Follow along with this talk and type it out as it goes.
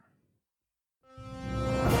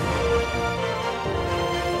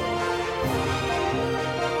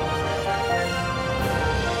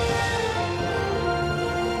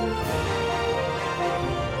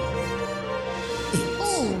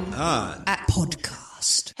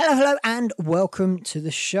podcast. Hello, and welcome to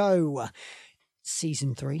the show.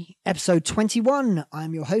 Season 3, episode 21.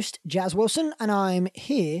 I'm your host, Jazz Wilson, and I'm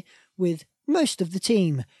here with most of the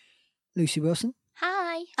team. Lucy Wilson.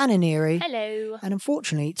 Hi. Anna Neary. Hello. And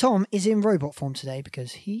unfortunately, Tom is in robot form today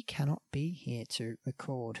because he cannot be here to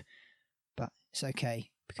record. But it's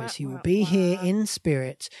okay, because he will be here in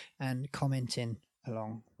spirit and commenting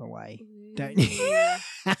along the way. Don't you?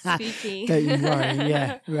 Spooky. Don't you worry.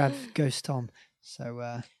 Yeah, we have Ghost Tom. So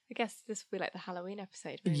I guess this will be like the Halloween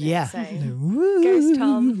episode. yeah, So Ghost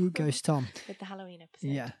Tom. Ghost Tom With the Halloween episode.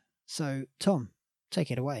 Yeah. So Tom,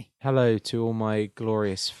 take it away. Hello to all my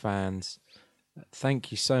glorious fans.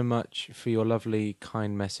 Thank you so much for your lovely,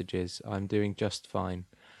 kind messages. I'm doing just fine.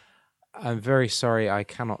 I'm very sorry I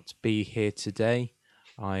cannot be here today.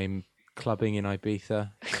 I'm clubbing in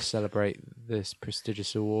Ibiza to celebrate this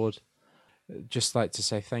prestigious award. Just like to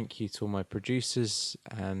say thank you to all my producers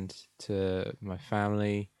and to my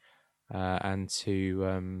family and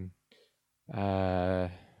to what are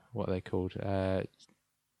they called?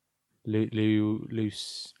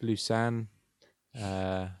 Lucan,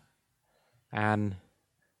 Anne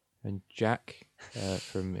and Jack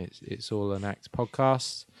from It's All an Act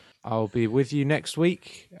podcast. I'll be with you next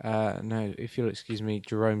week. No, if you'll excuse me,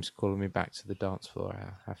 Jerome's calling me back to the dance floor.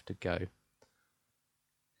 I have to go.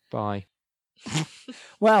 Bye.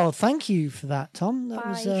 Well, thank you for that, Tom. That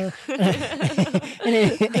was an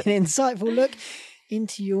insightful look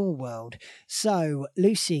into your world. So,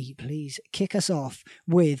 Lucy, please kick us off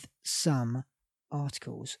with some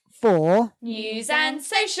articles for News and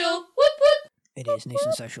social. Whoop whoop. It is News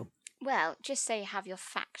and Social. Well, just so you have your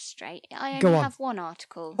facts straight, I Go only on. have one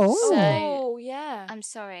article. Oh. So Yeah. I'm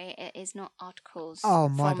sorry, it is not articles Oh,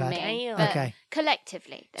 my from bad. me. Damn. But Okay.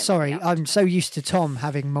 collectively. there will Sorry, be I'm articles. so used to Tom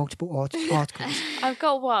having multiple articles. I've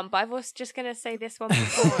got one, but I was just going to say this one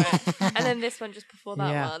before it. And then this one just before that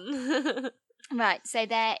Yeah. one. Right, so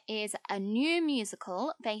there is a new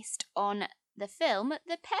musical based on the film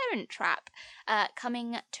The Parent Trap,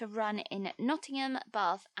 coming to run in Nottingham,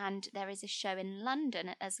 Bath, and there is a show in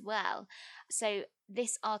London as well. So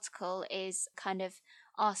this article is kind of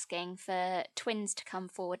asking for twins to come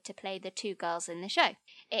forward to play the two girls in the show.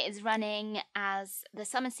 It is running as the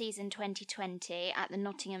summer season 2020 at the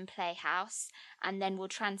Nottingham Playhouse, and then will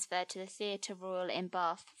transfer to the Theatre Royal in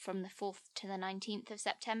Bath from the 4th to the 19th of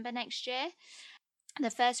September next year. The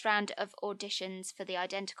first round of auditions for the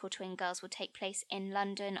identical twin girls will take place in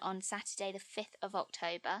London on Saturday the 5th of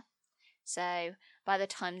October. So by the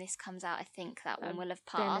time this comes out, I think that one will have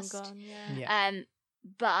Been and passed. gone, yeah. Yeah.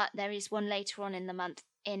 But there is one later on in the month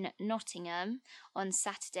in Nottingham on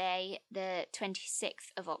Saturday the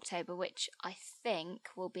 26th of October, which I think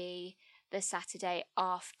will be the Saturday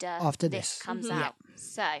after this. comes Mhm. out.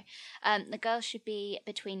 So the girls should be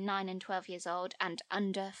between 9 and 12 years old and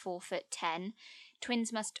under 4'10".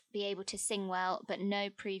 Twins must be able to sing well, but no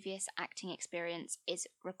previous acting experience is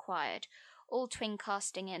required. All twin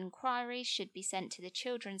casting inquiries should be sent to the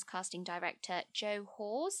children's casting director, Joe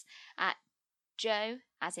Hawes, at joe,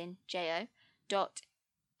 as in J-O,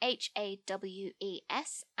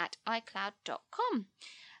 HAWES@icloud.com.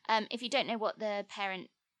 If you don't know what The Parent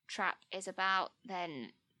Trap is about,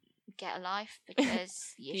 then get a life,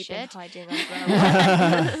 because you You've should. been hiding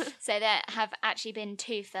underground. So there have actually been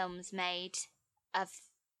 2 films made of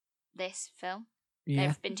this film. There Yeah.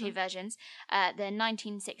 have been 2 versions. The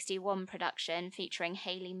 1961 production featuring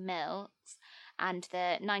Hayley Mills and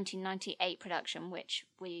the 1998 production, which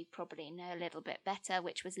we probably know a little bit better,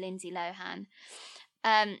 which was Lindsay Lohan.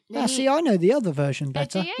 See, I know the other version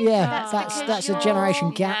better. do you? Yeah, That's that's a because generation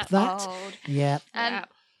you're gap. That. old. Yeah. Yeah.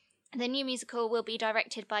 The new musical will be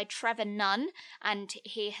directed by Trevor Nunn, and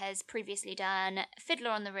he has previously done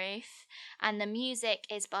Fiddler on the Roof, and the music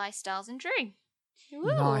is by Styles and Drew.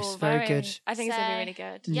 Nice, very good. I think it's going to So- be really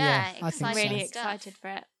good. Yeah, Yeah, I think I'm exciting really stuff. excited for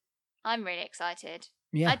it. I'm really excited.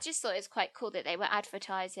 Yeah. I just thought it was quite cool that they were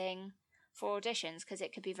advertising for auditions, because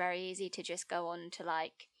it could be very easy to just go on to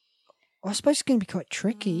like, I suppose it's going to be quite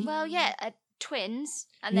tricky. well, yeah, twins,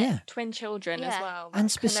 and then Yeah. Twin children as Yeah. well. And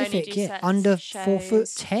that can only specific, do yeah. certain Under shows.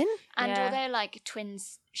 4'10". and Yeah. although like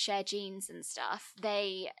twins share genes and stuff,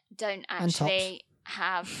 they don't And tops. actually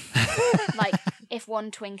have like, if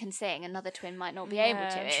one twin can sing, another twin might not be able Yeah.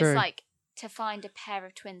 to. It's True. like to find a pair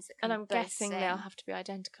of twins that can And I'm both guessing sing. they'll have to be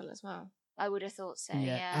identical as well. I would have thought so.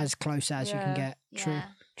 Yeah, Yeah. as close as you can Yeah. get. True,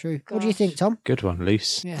 Yeah. true. What do you think, Gosh. Tom? Good one,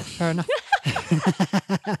 Luce. Yeah, fair enough.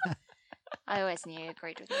 I always knew you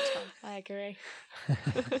agreed with me, Tom. I agree.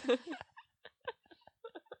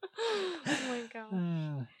 Oh my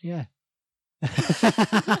god. Yeah.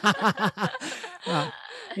 Right.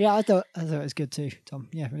 Yeah, I thought it was good too, Tom.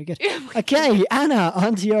 Yeah, really good. Okay, Anna,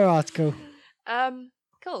 on to your article.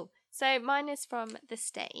 Cool. So mine is from The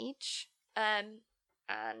Stage, and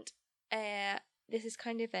this is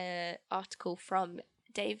kind of an article from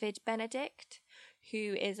David Benedict,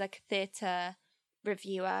 who is like a theatre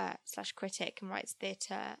reviewer / critic and writes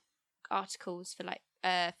theatre articles for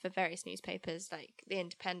for various newspapers like The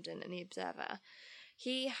Independent and The Observer.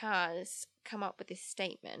 He has come up with this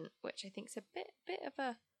statement, which I think is a bit of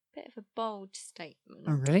a bold statement.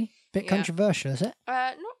 Oh, really? Bit Yeah. controversial, is it?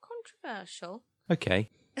 Not controversial. Okay.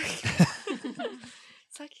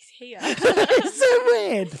 It's like he's here. It's so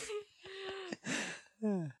weird.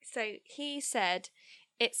 So he said,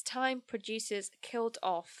 "It's time producers killed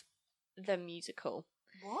off the musical."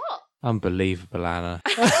 What? Unbelievable, Anna.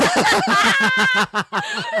 Right.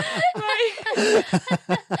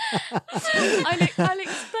 I'll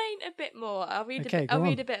explain a bit more. I'll read Okay, I'll go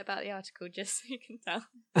read on. a bit about the article just so you can tell.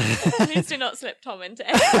 Please do not slip Tom into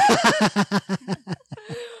it.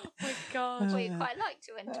 Oh my god. Well, you quite liked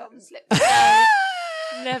it when Tom slipped.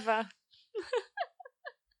 Never.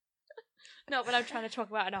 Not when I'm trying to talk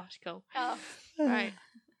about an article. Oh. Right.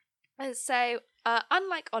 And so,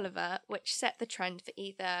 unlike Oliver, which set the trend for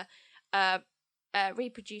either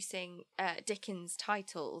reproducing Dickens'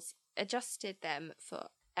 titles, adjusted them for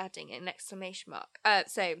adding an exclamation mark.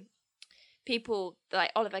 So, people,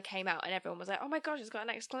 like Oliver came out and everyone was like, oh my gosh, it's got an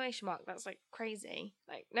exclamation mark. That's like crazy.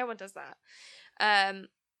 Like, no one does that.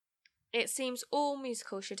 It seems all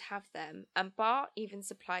musicals should have them, and Bart even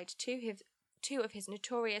supplied two of his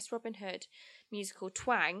notorious Robin Hood musical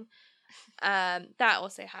Twang. That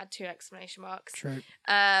also had 2 exclamation marks. True.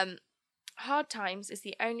 Hard Times is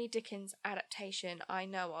the only Dickens adaptation I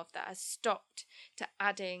know of that has stopped to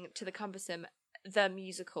adding to the cumbersome The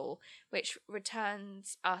Musical, which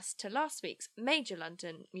returns us to last week's major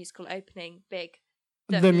London musical opening, Big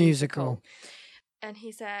The Musical. And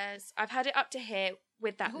he says, I've had it up to here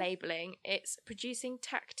with that labelling. It's producing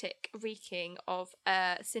tactic reeking of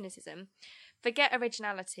cynicism. Forget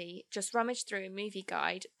originality, just rummage through a movie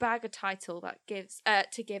guide, bag a title that gives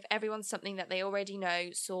to give everyone something that they already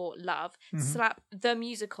know, saw, love, slap The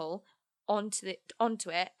Musical onto it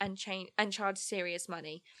and charge serious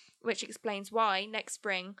money, which explains why next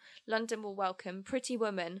spring London will welcome Pretty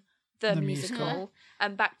Woman, The Musical,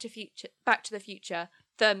 and Back to the Future,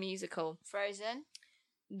 The Musical. Frozen.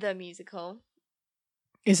 The Musical.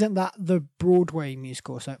 Isn't that the Broadway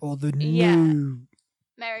musical or the Yeah. new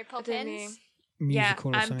Mary Poppins.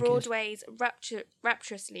 musical or and something? Broadway's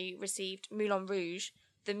rapturously received Moulin Rouge,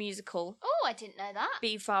 the musical, Oh, I didn't know that.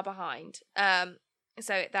 Be Far Behind.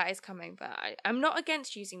 So that is coming, but I'm not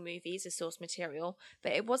against using movies as source material,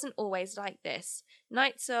 but it wasn't always like this.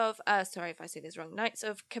 Knights of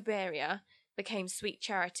Cabiria became Sweet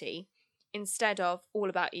Charity instead of All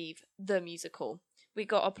About Eve, the musical. We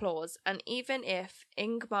got applause, and even if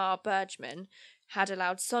Ingmar Bergman had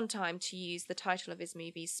allowed Sondheim to use the title of his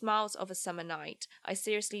movie Smiles of a Summer Night, I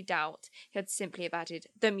seriously doubt he'd simply have added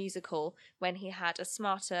the musical when he had a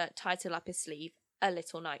smarter title up his sleeve, A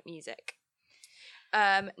Little Night Music.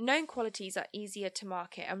 Known qualities are easier to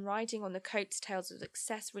market, and riding on the coattails of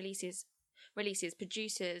success releases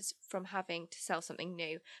producers from having to sell something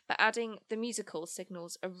new, but adding the musical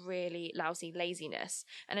signals a really lousy laziness,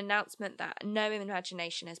 an announcement that no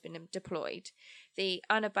imagination has been deployed. The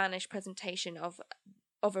unabashed presentation of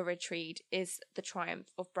a retreat is the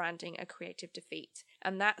triumph of branding a creative defeat,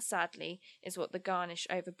 and that sadly is what the garnish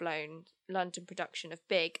overblown London production of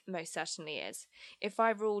Big most certainly is. If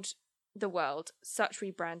I ruled the world, such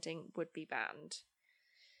rebranding would be banned.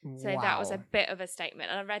 So that was a bit of a statement,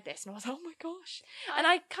 and I read this and I was like, oh my gosh. And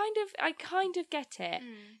I kind of get it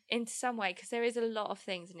in some way, because there is a lot of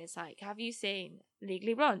things, and it's like, have you seen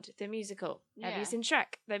Legally Blonde, the musical? Have you seen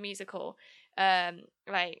Shrek, the musical?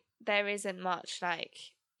 Like, there isn't much, like,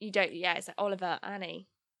 you don't, it's like Oliver, Annie.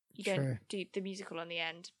 You don't do the musical on the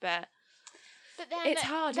end, but then it's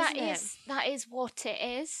hard, isn't it? That is what it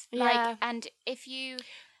is. Yeah. Like, and if you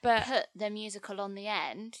put the musical on the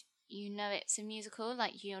end, you know it's a musical.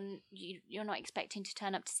 Like, you're not expecting to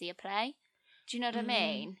turn up to see a play. Do you know what I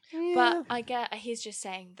mean? Yeah. But I get he's just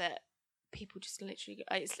saying that people just literally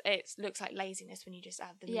it looks like laziness when you just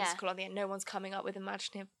add the musical on the end. No one's coming up with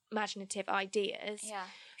imaginative ideas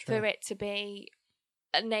for it to be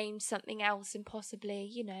named something else and possibly,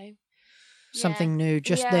 something new.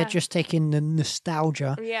 They're just taking the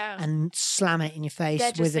nostalgia and slam it in your face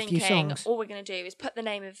They're just with a few thinking, songs. all we're going to do is put the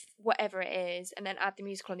name of whatever it is and then add the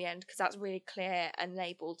musical on the end, because that's really clear and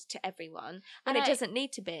labelled to everyone. And it doesn't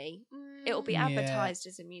need to be. It'll be advertised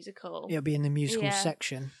as a musical. It'll be in the musical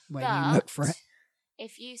section where you look for it.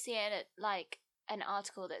 If you see it at like an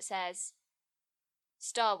article that says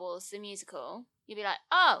Star Wars the musical, you'd be like,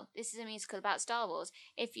 oh, this is a musical about Star Wars.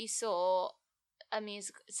 If you saw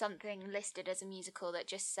something listed as a musical that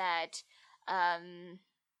just said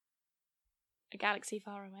A galaxy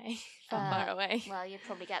far away. Far away. well, you'd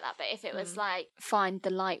probably get that. But if it was like Find the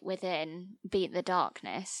Light Within, Beat the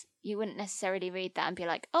Darkness, you wouldn't necessarily read that and be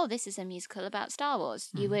like, oh, this is a musical about Star Wars.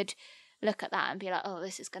 You would look at that and be like, oh,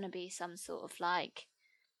 this is going to be some sort of like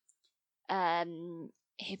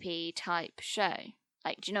hippie type show.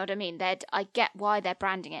 Like, do you know what I mean? I get why they're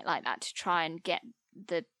branding it like that, to try and get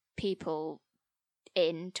the people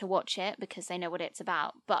in to watch it because they know what it's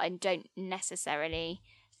about. But I don't necessarily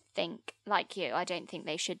think, like you, I don't think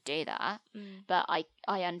they should do that. But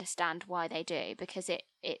I understand why they do, because it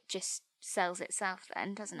just sells itself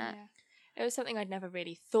then, doesn't it? Yeah. It was something I'd never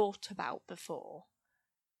really thought about before.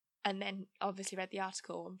 And then obviously read the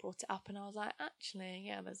article and brought it up, and I was like, actually,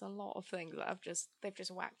 yeah, there's a lot of things that they've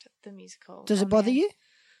just whacked the musical. Does it bother you?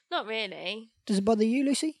 Not really. Does it bother you,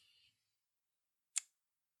 Lucy?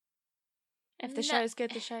 If the show's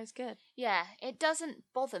good, the show's good. Yeah, it doesn't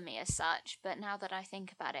bother me as such, but now that I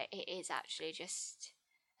think about it, it is actually just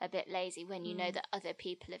a bit lazy when you know that other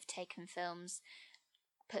people have taken films,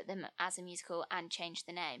 put them as a musical and changed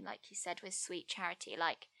the name. Like you said with Sweet Charity,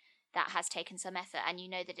 like that has taken some effort, and you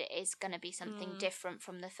know that it is going to be something different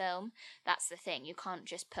from the film. That's the thing. You can't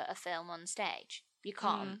just put a film on stage. You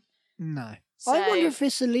can't. No. So, I wonder if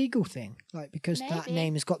it's a legal thing, like because that Maybe.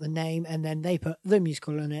 name has got the name and then they put the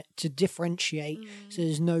musical on it to differentiate so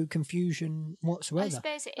there's no confusion whatsoever. I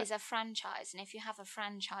suppose it is a franchise, and if you have a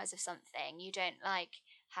franchise of something, you don't like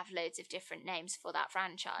have loads of different names for that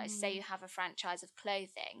franchise. Say you have a franchise of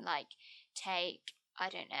clothing, like take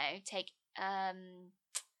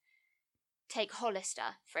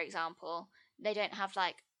Hollister, for example. They don't have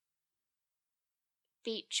like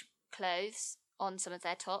beach clothes on some of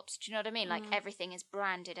their tops. Do you know what I mean? Like everything is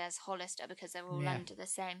branded as Hollister because they're all under the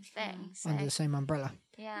same thing. So, Under the same umbrella.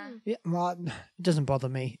 yeah. Yeah, well, it doesn't bother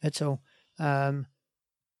me at all. In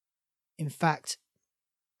fact,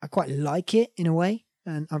 I quite like it in a way,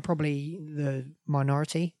 and I'm probably the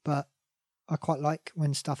minority, but I quite like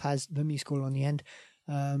when stuff has the musical on the end.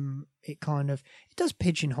 It does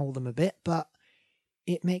pigeonhole them a bit, but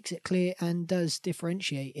it makes it clear and does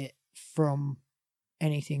differentiate it from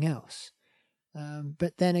anything else.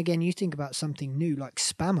 But then again, you think about something new like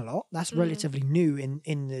Spamalot. That's relatively new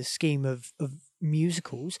in the scheme of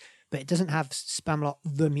musicals, but it doesn't have Spamalot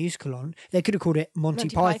the musical on. They could have called it Monty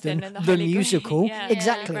Python and the Holy musical. Grail,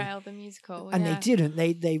 Exactly. Grail, the musical, And they didn't.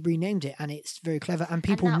 They renamed it, and it's very clever. And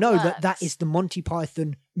people that know works. that is the Monty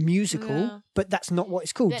Python musical, but that's not what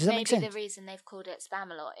it's called. But Does that make sense? maybe the reason they've called it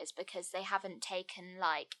Spamalot is because they haven't taken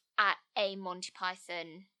like a Monty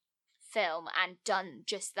Python film and done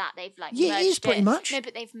just that. They've like Yeah, merged it is pretty much. No,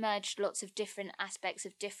 but they've merged lots of different aspects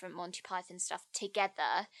of different Monty Python stuff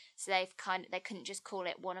together. So they couldn't just call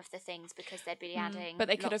it one of the things because they'd be adding. But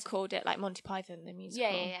they could have lots of- called it like Monty Python the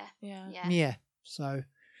musical. Yeah. Yeah. So,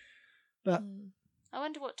 but I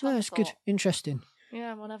wonder what Tom no, it's good, thought. interesting.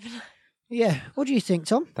 Yeah, we'll never know. Yeah. What do you think,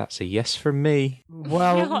 Tom? That's a yes from me.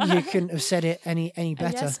 Well, you couldn't have said it any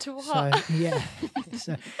better. yes to what? So, yeah.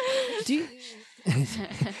 So, do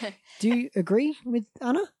you agree with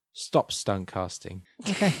Anna? Stop stunt casting.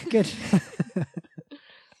 Okay, good.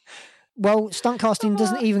 Well, stunt casting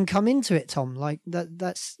doesn't even come into it, Tom. Like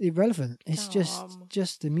that's irrelevant. It's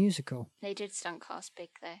just a musical. They did stunt cast big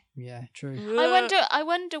though. Yeah, true. I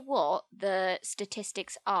wonder what the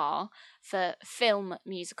statistics are for film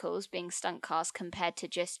musicals being stunt cast compared to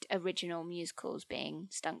just original musicals being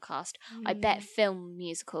stunt cast. I bet film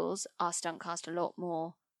musicals are stunt cast a lot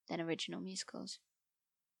more than original musicals.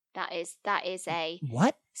 That is a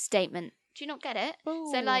What? statement. Do you not get it? Ooh.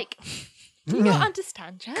 So like, Do you not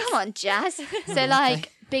understand, Jess? come on, Jazz. So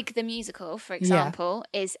like, Big the Musical, for example,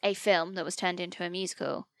 is a film that was turned into a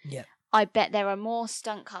musical. Yeah. I bet there are more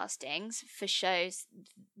stunt castings for shows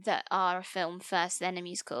that are a film first, then a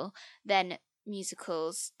musical, than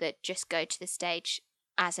musicals that just go to the stage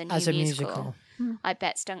as a musical. I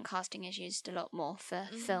bet stunt casting is used a lot more for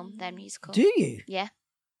film than musical. Do you? Yeah.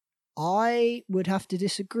 I would have to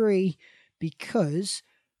disagree because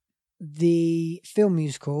the film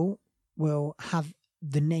musical will have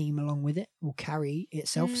the name along with it, will carry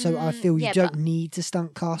itself. So I feel you don't need to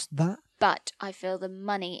stunt cast that. But I feel the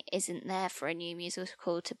money isn't there for a new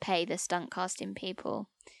musical to pay the stunt casting people,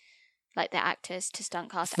 like the actors, to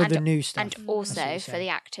stunt cast. For the new stuff. And That's what also you're for saying. the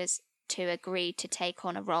actors to agree to take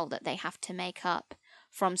on a role that they have to make up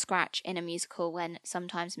from scratch in a musical when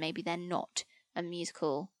sometimes maybe they're not a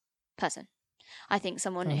musical person. I think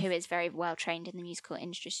someone Fair who is very well trained in the musical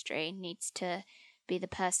industry needs to be the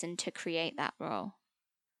person to create that role.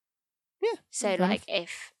 Yeah. So, fair like,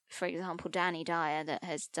 if, for example, Danny Dyer that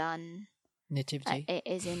has done Nativity. it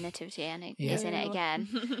is in Nativity and it Yeah. is in it again,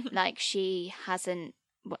 like, she hasn't,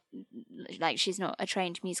 like, she's not a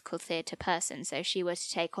trained musical theatre person, so if she were to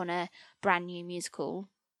take on a brand new musical,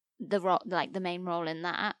 the main role in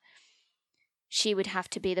that, she would have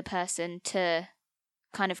to be the person to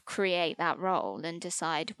kind of create that role and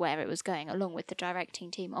decide where it was going, along with the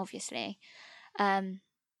directing team, obviously.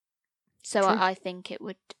 So True. I think it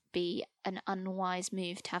would be an unwise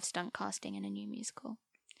move to have stunt casting in a new musical.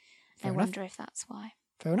 Fair I enough. wonder if that's why.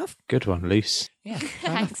 Fair enough. Good one, Luce. Yeah.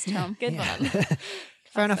 fair enough. Thanks, Tom. Good Yeah. one.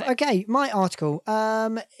 Fair enough. Classic. Okay, my article.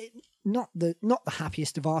 Not the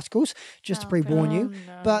happiest of articles, just to Oh, pre-warn you.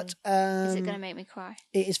 no. But Is it going to make me cry?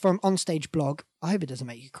 it is from Onstage Blog. I hope it doesn't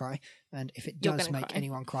make you cry. And if it You're does gonna make cry.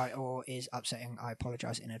 anyone cry or is upsetting, I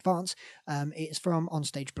apologise in advance. It's from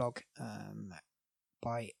Onstage Blog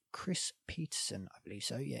by Chris Peterson, I believe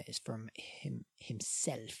so. Yeah, it's from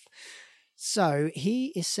himself. So he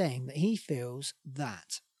is saying that he feels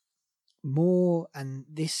that more, and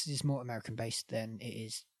this is more American based than it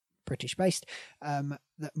is British based,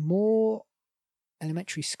 that more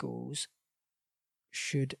elementary schools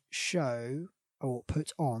should show or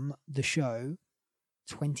put on the show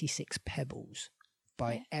 26 Pebbles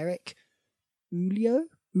by Okay. Eric Ulio.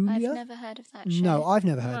 I've never heard of that show. No, I've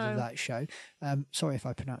never heard of No. that show. Sorry if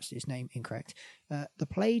I pronounced his name incorrect. The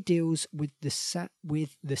play deals with the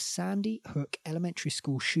Sandy Hook Elementary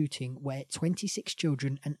School shooting, where 26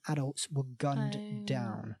 children and adults were gunned Oh.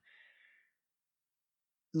 down.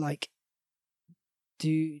 Like, do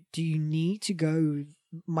you need to go?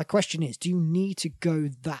 My question is, do you need to go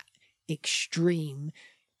that extreme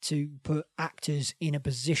to put actors in a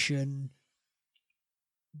position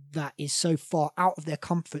that is so far out of their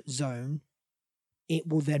comfort zone, it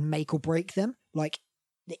will then make or break them? Like,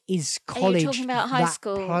 is college Are you talking about high that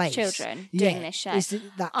school place? children Yeah, doing this show? Is it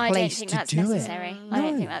that I don't place think to that's do necessary. it? I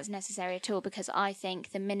don't No. think that's necessary at all, because I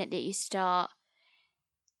think the minute that you start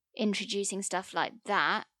introducing stuff like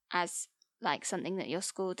that as like something that your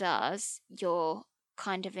school does, you're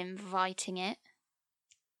kind of inviting it.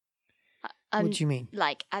 What do you mean?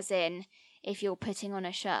 Like, as in, if you're putting on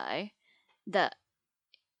a show that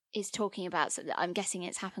is talking about something, I'm guessing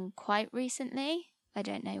it's happened quite recently. I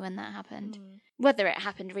don't know when that happened. Mm. Whether it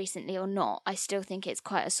happened recently or not, I still think it's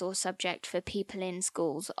quite a sore subject for people in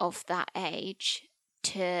schools of that age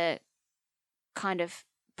to kind of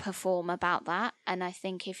perform about that. And I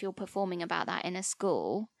think if you're performing about that in a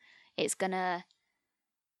school, it's going to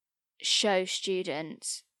show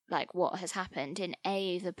students like what has happened, and A,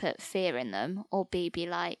 either put fear in them, or B, be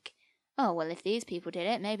like, oh, well, if these people did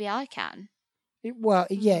it, maybe I can.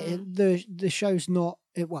 The show's not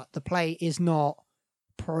the play is not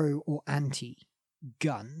pro or anti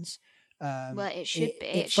guns. Well, it should be.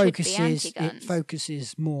 It It should be focuses. It anti-guns.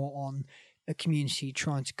 focuses more on a community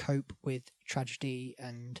trying to cope with tragedy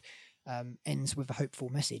and ends with a hopeful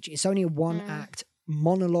message. It's only a one-act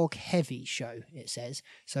monologue-heavy show. It says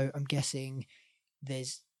so. I'm guessing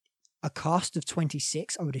there's a cast of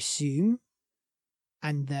 26, I would assume,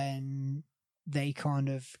 and then they kind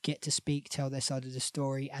of get to speak, tell their side of the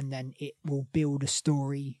story, and then it will build a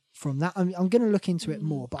story from that. I'm going to look into it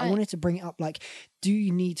more, but I wanted to bring it up. Like, do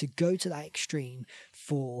you need to go to that extreme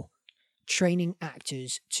for training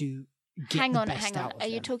actors to get Hang the on. best out of Are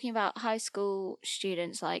you them? talking about high school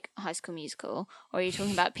students like High School Musical, or are you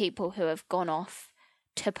talking about people who have gone off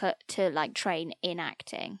to like train in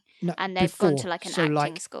acting, No, and they've gone before. to like an So, acting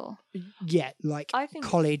like, school? Yeah, like I think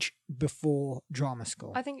college before drama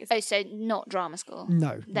school. I think it's. Oh, so not drama school.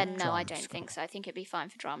 No. Then not no, I drama don't school. think so. I think it'd be fine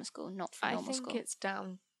for drama school, not for I normal think school. it's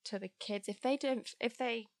down to the kids. If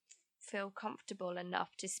they feel comfortable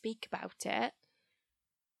enough to speak about it,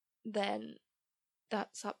 then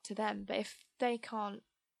that's up to them. But if they can't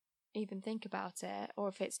even think about it, or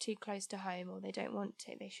if it's too close to home, or they don't want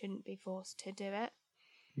to, they shouldn't be forced to do it.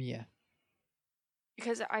 Yeah.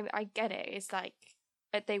 Because I get it. It's like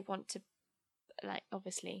they want to, like,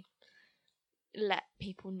 obviously let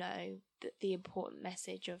people know that the important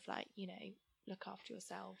message of, like, you know, look after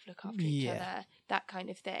yourself, look after each Yeah. other, that kind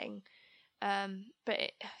of thing. But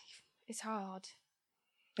it's hard.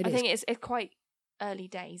 It I is. think it's quite early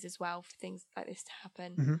days as well for things like this to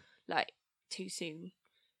happen. Mhm. Like, too soon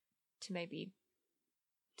to maybe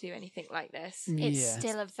do anything like this. It's Yeah.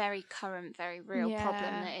 still a very current, very real problem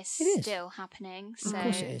Yeah. that is It is. still happening. So Of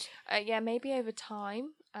course it is. Yeah, maybe over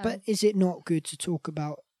time. But is it not good to talk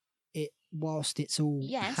about it whilst it's all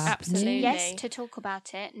yes, happening? Absolutely. yes, to talk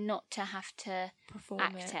about it, not to have to perform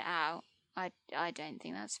act it out. I don't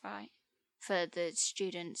think that's right for the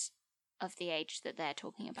students of the age that they're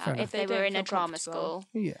talking Fair about. enough. If they They were don't in a feel drama comfortable.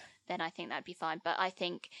 school, Yeah. then I think that'd be fine. But I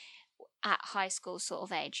think at high school sort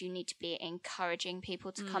of age, you need to be encouraging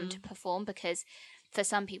people to come to perform, because for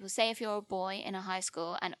some people, say if you're a boy in a high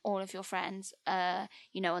school and all of your friends are,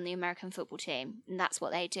 on the American football team, and that's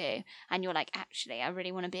what they do, and you're like, actually, I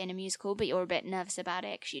really want to be in a musical, but you're a bit nervous about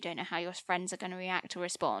it because you don't know how your friends are going to react or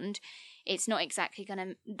respond. It's not exactly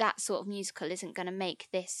that sort of musical isn't going to make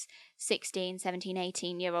this 16, 17,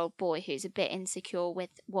 18-year-old boy who's a bit insecure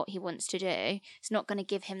with what he wants to do, it's not going to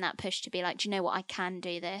give him that push to be like, do you know what, I can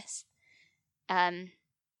do this. I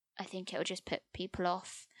think it'll just put people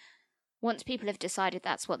off. Once people have decided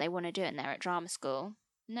that's what they want to do and they're at drama school,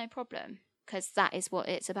 no problem, because that is what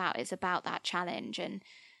it's about. It's about that challenge and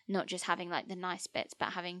not just having like the nice bits,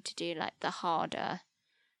 but having to do like the harder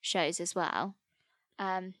shows as well.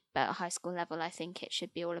 But at high school level, I think it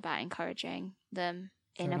should be all about encouraging them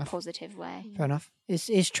in Fair a enough. positive way. Fair enough.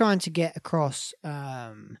 It's trying to get across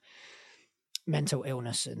mental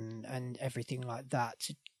illness and everything like that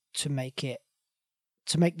to make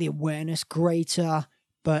the awareness greater,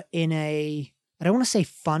 but in I don't want to say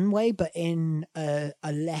fun way, but in a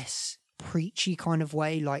less preachy kind of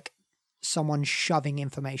way, like someone shoving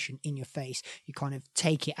information in your face. You kind of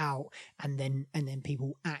take it out and then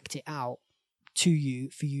people act it out to you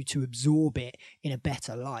for you to absorb it in a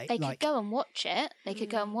better light. They could go and watch it. They could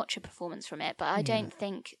go and watch a performance from it, but I don't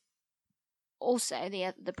think. Also,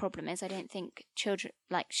 the problem is I don't think children,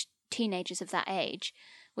 like teenagers of that age,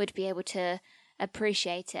 would be able to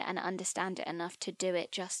appreciate it and understand it enough to do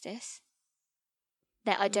it justice.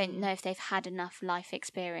 That I don't know if they've had enough life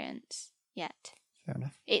experience yet. Fair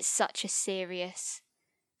enough. It's such a serious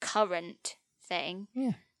current thing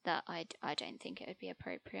that I don't think it would be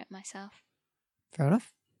appropriate myself. Fair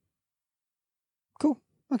enough. Cool.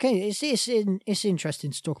 Okay, it's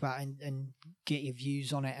interesting to talk about and get your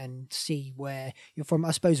views on it and see where you're from.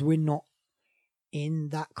 I suppose we're not in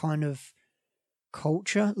that kind of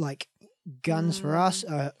culture. Like guns for us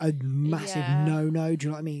are a massive no-no. Do you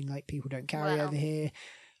know what I mean? Like people don't carry over here.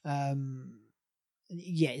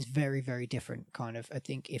 It's very, very different kind of. I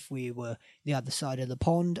think if we were the other side of the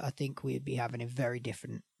pond, I think we'd be having a very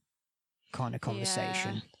different kind of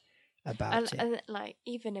conversation. About it. And like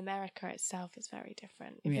even America itself is very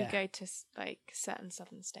different. If you go to like certain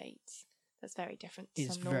southern states, that's very different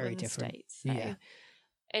to some northern states. So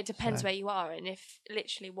it depends where you are, and if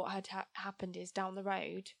literally what had happened is down the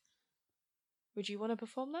road, would you want to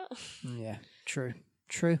perform that? Yeah, true.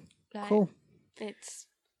 Like, Cool. It's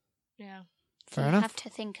Fair you enough. have to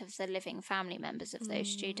think of the living family members of those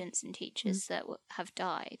students and teachers that have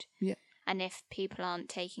died. Yeah. And if people aren't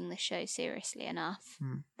taking the show seriously enough,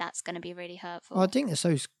 that's going to be really hurtful. Well, I think the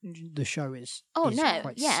show is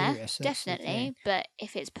quite serious. Definitely. But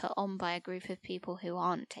if it's put on by a group of people who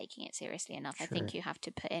aren't taking it seriously enough, I think you have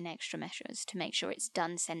to put in extra measures to make sure it's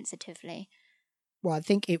done sensitively. Well, I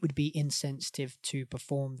think it would be insensitive to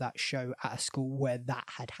perform that show at a school where that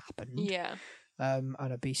had happened. Yeah. And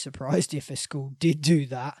I'd be surprised if a school did do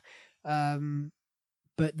that.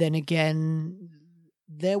 But then again,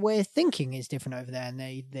 their way of thinking is different over there, and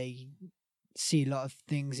they see a lot of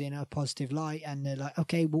things in a positive light, and they're like,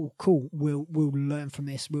 okay, well, cool, we'll learn from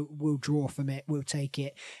this, we'll draw from it, we'll take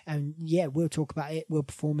it, and we'll talk about it, we'll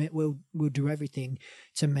perform it, we'll do everything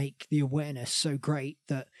to make the awareness so great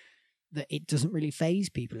that it doesn't really faze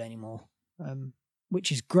people anymore,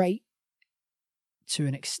 which is great to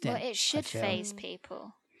an extent. Well, it should faze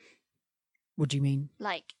people. What do you mean?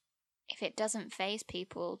 Like, if it doesn't faze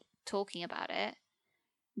people talking about it,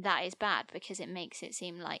 that is bad, because it makes it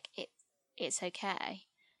seem like it's okay.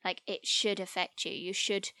 Like, it should affect you. You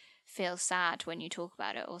should feel sad when you talk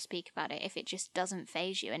about it or speak about it. If it just doesn't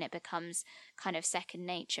faze you and it becomes kind of second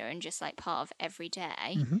nature and just like part of every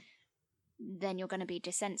day, then you're going to be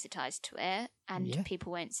desensitized to it, and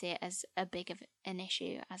people won't see it as a big of an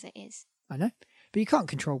issue as it is. I know, but you can't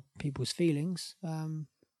control people's feelings. I'm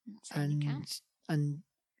not saying you can. And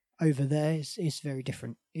over there, it's very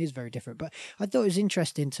different. It is very different. But I thought it was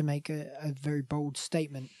interesting to make a very bold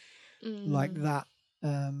statement like that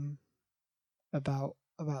about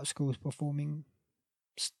schools performing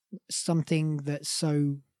something that's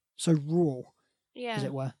so raw, as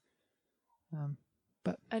it were.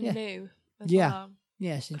 But new. As well.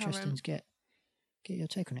 Yeah, it's interesting to get your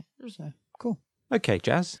take on it. So cool. Okay,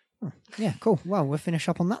 Jazz. Oh, yeah, cool. Well, we'll finish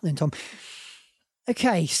up on that then, Tom.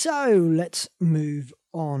 Okay, so let's move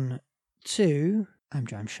on to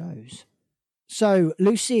Amjam shows. So,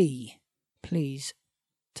 Lucy, please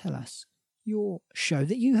tell us your show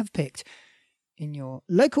that you have picked in your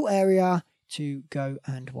local area to go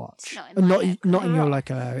and watch. It's not in my local not in your area.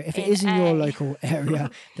 local area. If it In is in your a local area,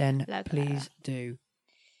 then local please do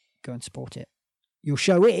go and support it. Your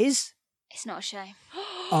show is It's not a show.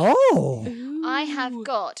 oh I have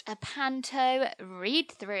got a panto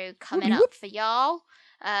read through coming Whoop, up for y'all.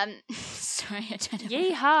 Sorry, I don't know.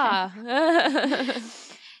 Yeehaw!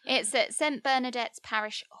 It's at St Bernadette's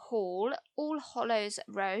Parish Hall, All Hallows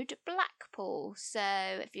Road, Blackpool. So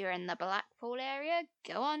if you're in the Blackpool area,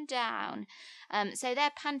 go on down. So their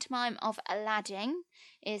pantomime of Aladdin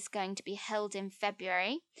is going to be held in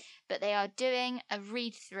February, but they are doing a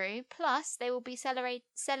read-through. Plus, they will be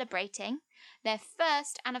celebrating their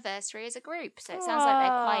first anniversary as a group. So it sounds like they're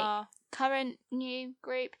quite current new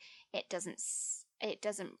group. It doesn't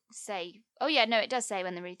say. Oh yeah, no, it does say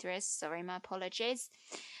when the read through is. Sorry, my apologies.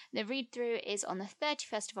 The read through is on the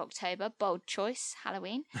 31st of October. Bold choice,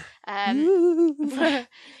 Halloween. I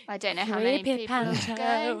don't know how many Creepy people will panto.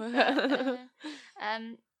 go. But,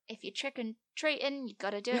 if you're trick and treating, you've got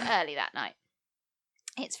to do it early that night.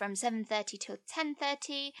 It's from 7:30 till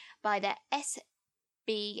 10:30 by the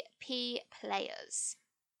SBP Players.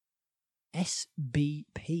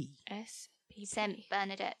 SBP. SBP. St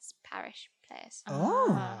Bernadette's Parish Players.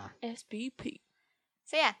 Oh. SBP.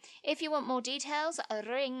 So yeah, if you want more details,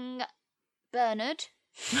 ring Bernard.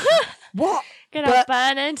 What? Good But old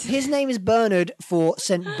Bernard. His name is Bernard for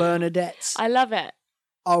St Bernadette's. I love it.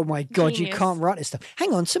 Oh my God, you Genius. can't write this stuff.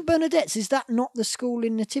 Hang on, St Bernadette's, is that not the school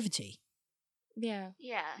in Nativity? Yeah.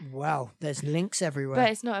 Yeah. Wow, there's links everywhere. But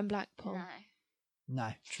it's not in Blackpool. No.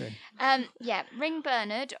 No, true. Yeah, ring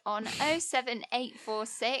Bernard on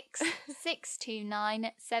 07846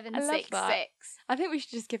 629 766. I think we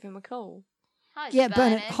should just give him a call. Hi, Yeah,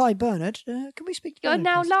 Bernard. Bernard. Hi, Bernard. Can we speak to You're Bernard?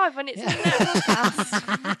 now please? live and it's in the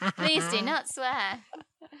podcast. Please do not swear.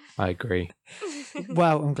 I agree.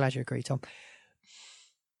 Well, I'm glad you agree, Tom.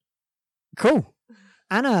 Cool.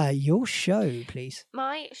 Anna, your show, please.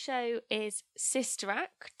 My show is Sister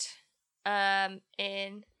Act.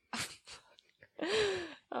 In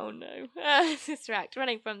oh no, Sister Act,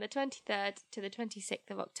 running from the 23rd to the 26th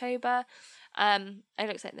of October. It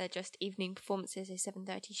looks like they're just evening performances, so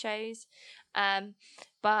 7:30 shows.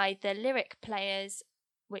 By the Lyric Players,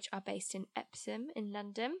 which are based in Epsom in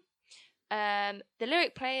London. The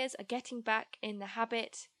Lyric Players are getting back in the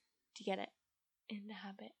habit. Do you get it? In the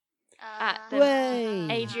habit. At the Way.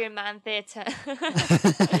 Adrian Mann Theatre.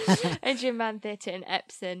 Adrian Mann Theatre in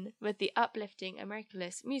Epsom with the uplifting and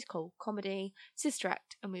miraculous musical comedy Sister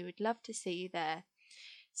Act, and we would love to see you there.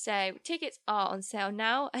 So tickets are on sale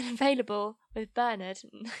now and available with Bernard.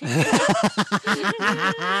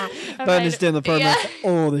 Bernard's doing the promo Yeah. for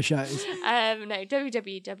all the shows. No,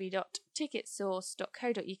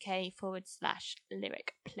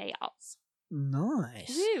 www.ticketsource.co.uk/lyric playouts.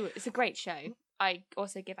 Nice. Woo, it's a great show. I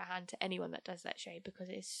also give a hand to anyone that does that show because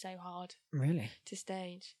it is so hard Really? to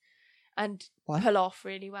stage and Why? pull off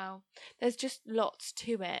really well. There's just lots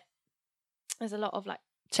to it. There's a lot of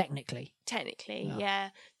Technically. technically, Yeah. yeah.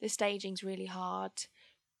 The staging's really hard.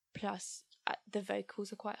 Plus, the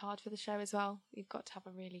vocals are quite hard for the show as well. You've got to have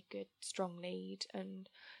a really good, strong lead, and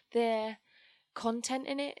the content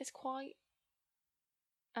in it is quite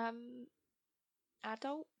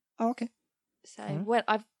adult. Oh, okay. So Alright. when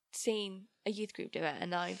I've seen a youth group do it,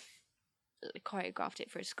 and I've choreographed it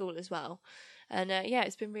for a school as well, and yeah,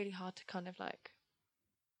 it's been really hard to kind of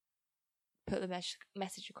put the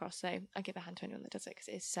message across. So I give a hand to anyone that does it because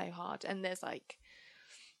it is so hard. And there's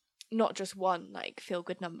not just one feel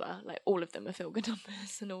good number, all of them are feel good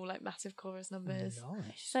numbers and all massive chorus numbers.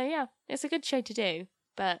 Nice. So yeah, it's a good show to do,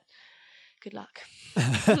 but good luck.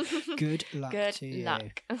 Good luck Good to you.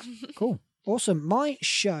 luck. Cool. Awesome. My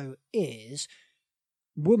show is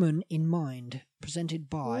Woman in Mind, presented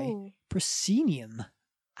by Ooh. Proscenium.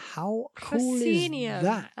 How cool Proscenium. is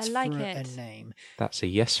that I like for a it. name? That's a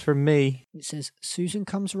yes from me. It says, Susan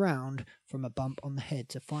comes round from a bump on the head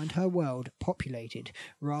to find her world populated,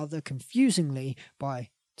 rather confusingly, by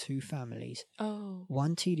two families. Oh.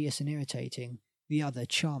 One tedious and irritating, the other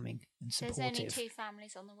charming and There's supportive. only 2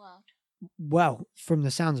 families on the world. Well, from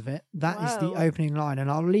the sounds of it, that is the Whoa. opening line, and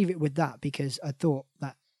I'll leave it with that because I thought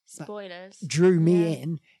that Spoilers. drew me Yeah.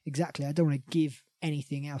 in. Exactly. I don't want to give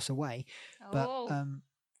anything else away, but Oh.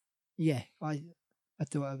 yeah, I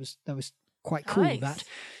thought that was quite cool. Nice. That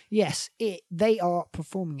yes, they are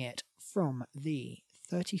performing it from the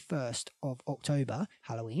 31st of October,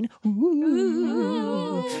 Halloween,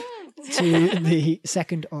 Ooh. to the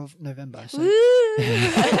 2nd of November. So.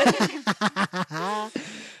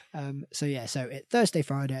 So yeah, so it Thursday,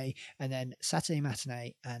 Friday, and then Saturday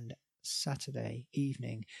matinee and Saturday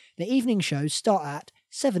evening. The evening shows start at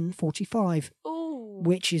 7:45. Ooh.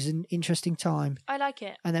 which is an interesting time. I like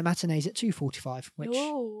it. And their matinees at 2:45, which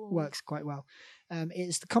Ooh. works quite well.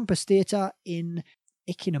 It's the Compass Theatre in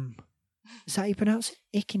Ickenham. Is that how you pronounce it?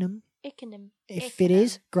 Ickenham? Ickenham. If it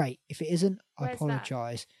is, great. If it isn't, I Where's that?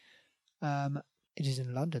 apologise. It is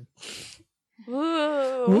in London. Ooh.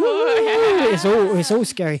 Ooh, it's all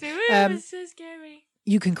scary. It's so scary.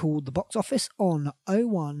 You can call the box office on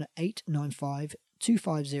 01895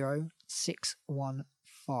 250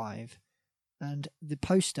 615. And the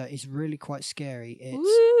poster is really quite scary. It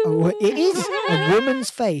is a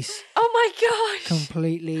woman's face Oh my gosh.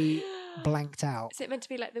 completely blanked out. Is it meant to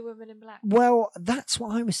be like the woman in black? Well, that's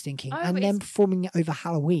what I was thinking. Oh, and but then it's- performing it over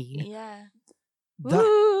Halloween, Yeah. that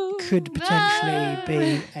Ooh. could potentially Ah.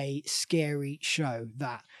 be a scary show.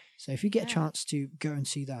 So if you get a Yeah. chance to go and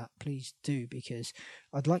see that, please do, because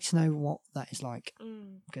I'd like to know what that is like,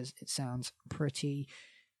 because it sounds pretty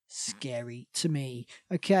scary to me.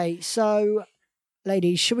 Okay, so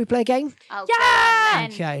ladies, should we play a game? Oh, Yeah! go on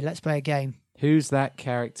then. Okay, let's play a game. Who's that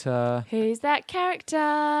character? Who's that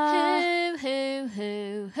character? Who?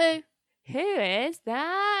 Who is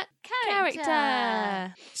that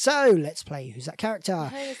character? So let's play Who's That Character?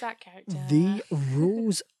 Who is that character? The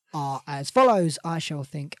rules are as follows. I shall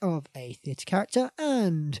think of a theatre character,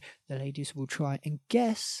 and the ladies will try and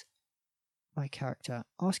guess my character,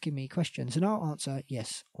 asking me questions, and I'll answer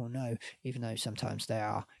yes or no, even though sometimes they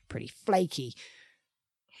are pretty flaky.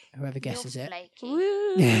 Whoever guesses You're it flaky.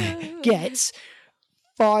 Woo. gets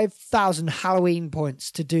 5,000 Halloween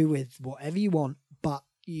points to do with whatever you want, but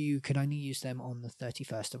you can only use them on the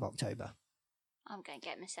 31st of October. I'm going to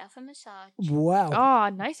get myself a massage. Wow. Oh,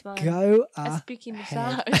 nice one. Go A spooky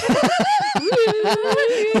ahead. massage.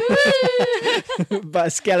 But a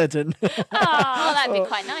skeleton. Oh, that'd be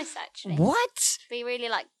quite nice, actually. What? Be really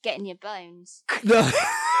like getting your bones. No.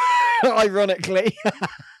 Ironically.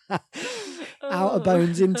 Out of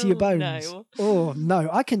bones into your bones. No. Oh, no.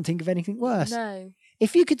 I couldn't think of anything worse. No.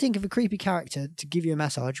 If you could think of a creepy character to give you a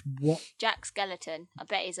massage, Jack Skeleton. I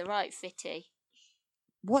bet he's a right fitty.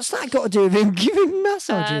 what's that got to do with him giving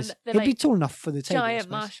massages? they're He'd be like tall enough for the table. I Giant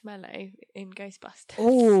suppose. marshmallow in Ghostbusters.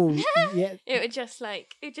 Oh, yeah. It would just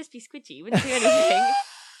it'd just be squidgy. You wouldn't do anything.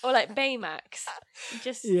 Or like Baymax. You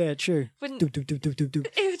just Yeah, true. wouldn't. Doop, doop, doop, doop, doop, doop.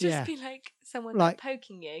 It would just Yeah. be like someone Like-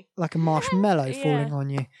 poking you. Like a marshmallow Yeah. falling on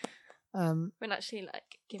you. Wouldn't actually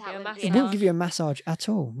give That you a would be massage. It enough. wouldn't give you a massage at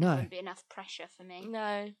all. There No. wouldn't be enough pressure for me.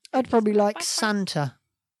 No. I'd probably like Quack, quack. Santa.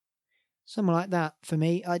 Someone like that for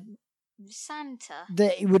me. Santa.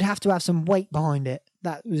 It would have to have some weight behind it.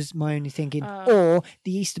 That was my only thinking. Oh. Or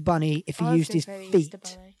the Easter Bunny if he I was used his gonna say feet. Easter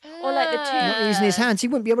Bunny. Or like the Not tooth. using his hands, he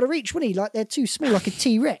wouldn't be able to reach, would he? Like they're too small, like a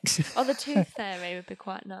T-Rex. Or the tooth fairy would be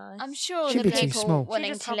quite nice. I'm sure Should the be too people small. wanting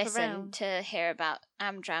Should just to hop listen around. to hear about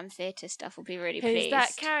Amdram Theatre stuff will be really Who's pleased.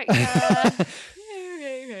 that character?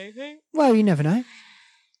 Well, you never know.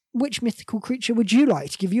 Which mythical creature would you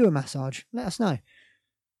like to give you a massage? Let us know.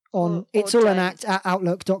 On Or it's all an don't. act at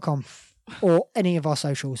outlook.com or any of our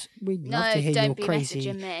socials. We'd love No, to hear don't your be crazy.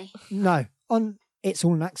 messaging me. No, on it's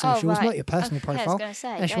all an act Oh, socials, right. not your personal Okay, I was profile. going to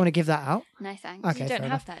say. Unless you don't- want to give that out. No, thanks. Okay, You don't fair have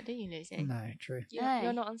enough. that, do you, Lucy? No, true. No.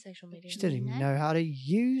 You're not on social media. She doesn't even No. know how to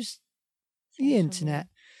use the Social internet.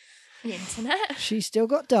 The internet. She's still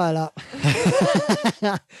got dial up.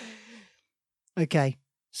 Okay,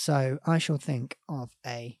 so I shall think of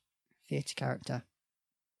a theatre character.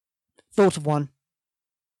 Thought of one.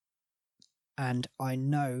 And I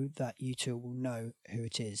know that you two will know who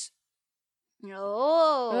it is.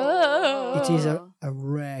 Oh. It is a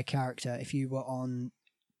rare character. If you were on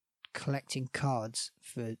collecting cards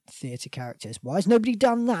for theatre characters, why has nobody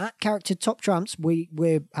done that? Character top trumps.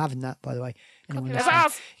 We're having that, by the way. Anyone Copyright. listening?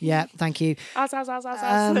 Us. Yeah, thank you. Us.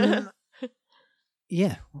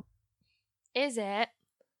 Yeah. Is it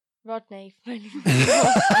Rodney?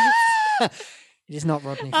 It is not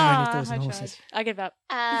Rodney from Only Fools I and tried. Horses. I give up.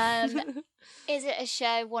 Is it a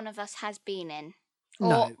show one of us has been in? Or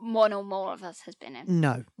No. one or more of us has been in?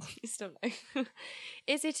 No. Still no.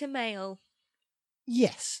 Is it a male?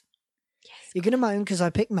 Yes. Yes. You're going to moan because I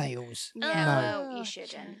pick males. Yeah, No. well, you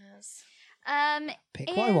shouldn't. Yes. Pick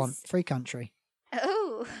what I want. Is- Free country.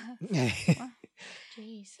 Oh.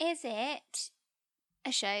 Jeez. Is it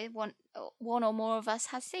a show one or more of us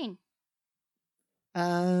have seen?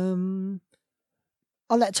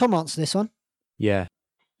 I'll let Tom answer this one. Yeah.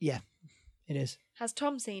 It is. Has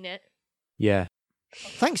Tom seen it? Yeah.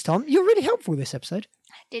 Thanks, Tom. You're really helpful this episode.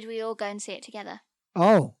 Did we all go and see it together?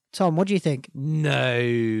 Oh, Tom, what do you think? No.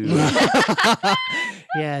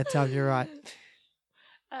 Yeah, Tom, you're right.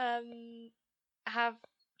 Has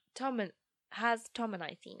Tom and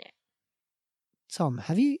I seen it? Tom,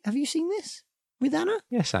 have you seen this with Anna?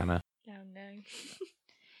 Yes, Anna. Oh no.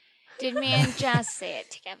 Did me and Jazz see it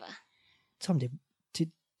together? Tom,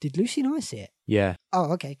 did Lucy and I see it? Yeah.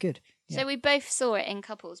 Oh, okay, good. So we both saw it in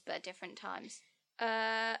couples, but at different times.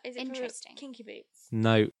 Is it Interesting. for Kinky Boots?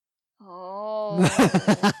 No. Oh.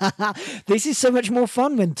 This is so much more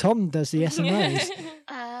fun when Tom does the SMOs.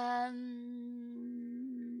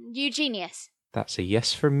 Eugenius. That's a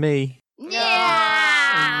yes from me.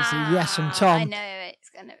 Yeah. It's a yes from Tom. I know it's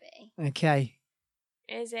gonna be. Okay,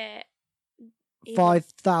 Is it?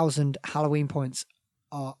 5,000 Halloween points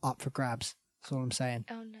are up for grabs. That's all I'm saying.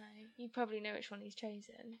 Oh no, you probably know which one he's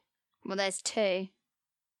chosen. Well, there's two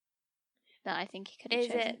that I think he could have Is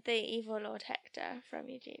chosen. it the evil Lord Hector from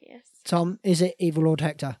Eugenius? Tom, is it Evil Lord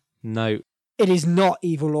Hector? No. It is not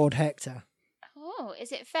Evil Lord Hector. Oh,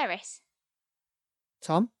 is it Ferris?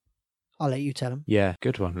 Tom, I'll let you tell him. Yeah.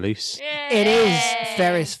 Good one, Luce. It is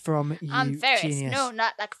Ferris from I'm Ferris. Eugenius. No,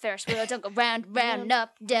 not like a Ferris wheel. Don't go round, round,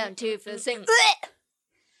 up, down, two for the same.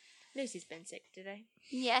 Lucy's been sick today.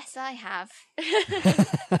 Yes, I have.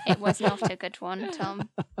 It was not a good one, Tom.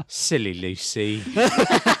 Silly Lucy.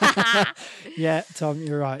 Yeah, Tom,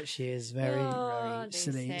 you're right. She is very, Oh, very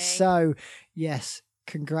silly. Lucy. So, yes,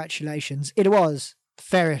 congratulations. It was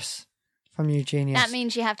Ferris from Eugenius. That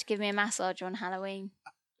means you have to give me a massage on Halloween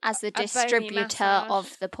as the bony distributor massage.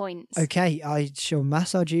 of the points. Okay, I shall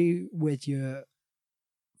massage you with your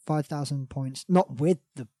 5,000 points. Not with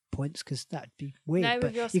the points, because that'd be weird. No, with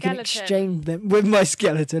but your you can skeleton. exchange them with my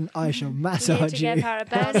skeleton. I shall You need massage to you. give her a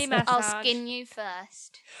bony massage. I'll skin you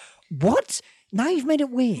first. What? Now you've made it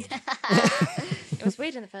weird. It was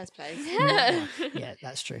weird in the first place. Yeah,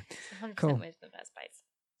 that's true. It's 100% Cool. weird in the first place.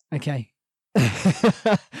 Okay.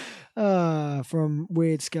 From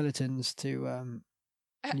weird skeletons to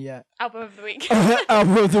yeah, Album of the week.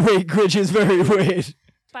 album of the week, which is very weird.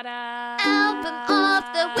 Ta-da! Album of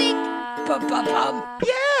the week. Bum, bum, bum.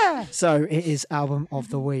 Yeah. So it is album of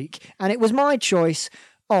the week, and it was my choice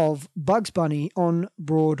of Bugs Bunny on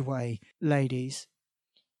Broadway, ladies.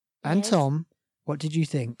 And Yes. Tom, what did you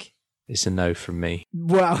think? It's a no from me.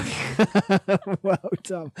 Well, well,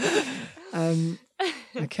 Tom.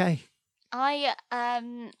 Okay. I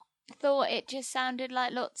thought it just sounded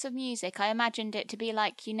like lots of music. I imagined it to be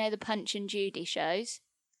like, you know, the Punch and Judy shows.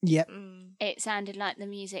 Yep. Mm. It sounded like the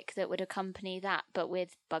music that would accompany that, but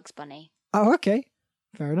with Bugs Bunny. Oh, okay.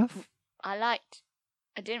 Fair enough. I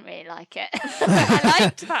didn't really like it. I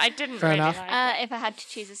liked that. I didn't Fair really enough. like it. If I had to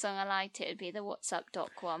choose a song I liked, it would be the What's Up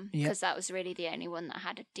Doc one, Yep. because that was really the only one that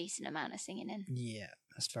had a decent amount of singing in. Yeah,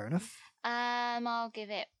 that's fair enough. I'll give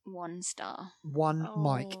it 1 star. One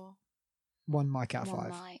mic. Oh. 1 mic out of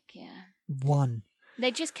 1 5. mic, yeah. 1.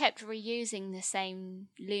 They just kept reusing the same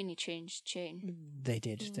Looney Tunes tune. They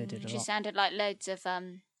did. They did It a just lot. sounded like loads of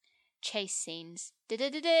chase scenes. But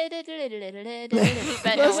not That's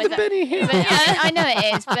with the Benny Hill. but I know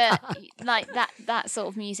it is, but like that sort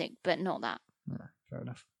of music, but not that. Fair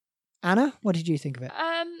enough. Anna, what did you think of it?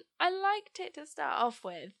 I liked it to start off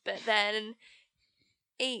with, but then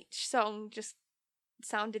each song just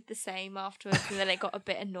sounded the same afterwards, and then it got a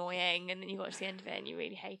bit annoying, and then you got to the end of it and you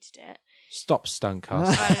really hated it. Stop,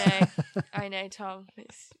 Stuntcast. I know, Tom.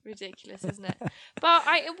 It's ridiculous, isn't it? But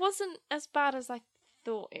it wasn't as bad as I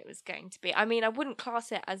thought it was going to be. I mean, I wouldn't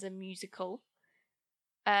class it as a musical,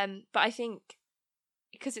 but I think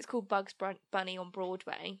because it's called Bugs Bunny on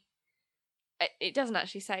Broadway, it doesn't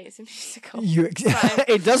actually say it's a musical.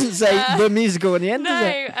 It doesn't say the musical in the end, does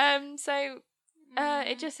it? No,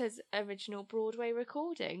 it just says original Broadway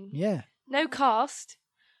recording. Yeah. No cast.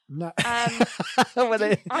 No. I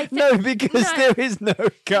think- no, because no. there is no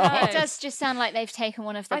cast. It does just sound like they've taken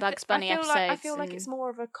one of the Bugs Bunny I episodes. I feel like and- it's more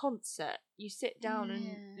of a concert. You sit down and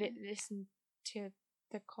Yeah. listen to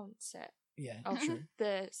the concert Yeah, of true.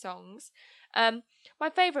 the songs. My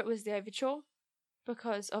favourite was the overture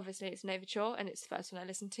because obviously it's an overture and it's the first one I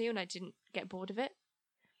listened to and I didn't get bored of it.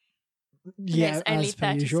 Yeah, it's only as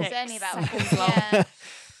per usual. 36 It's only about seconds long.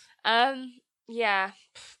 yeah. Yeah.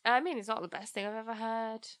 I mean, it's not the best thing I've ever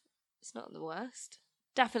heard. It's not the worst.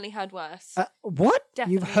 Definitely heard worse. What?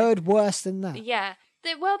 Definitely. You've heard worse than that? Yeah.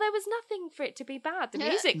 Well, there was nothing for it to be bad. The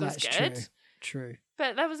music was That's good, true.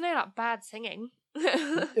 but there was no like bad singing.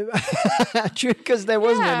 True, because there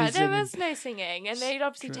wasn't any there singing. was no singing, and they'd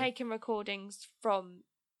obviously True. taken recordings from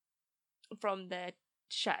the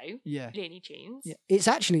show, Yeah. Looney Tunes, Yeah. It's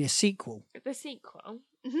actually a sequel. the sequel.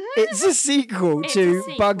 It's a sequel It's to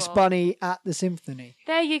a Bugs sequel. Bunny at the Symphony.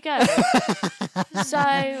 There you go. So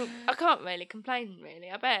I can't really complain.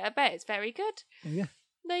 Really, I bet it's very good. Yeah.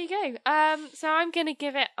 There you go. So I'm gonna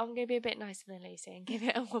be a bit nicer than Lucy and give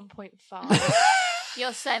it a 1.5.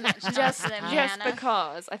 You're so much nicer Just, than me, just Anna.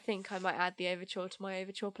 because I think I might add the Overture to my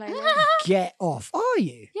Overture playlist. Get off. Are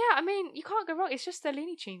you? Yeah, I mean, you can't go wrong. It's just the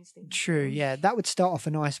Looney Tunes thing. True, yeah. That would start off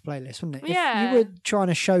a nice playlist, wouldn't it? Yeah. If you were trying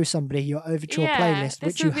to show somebody your Overture Yeah, playlist, this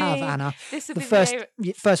which you would have, be- Anna, This would the be first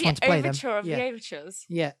the one to play them. Overture of Yeah. the Overtures.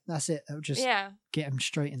 Yeah, that's it. I'll just Yeah. get them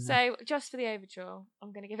straight in there. So just for the Overture,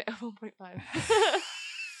 I'm going to give it a 1.5.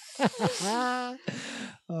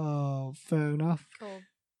 Oh, fair enough. Cool.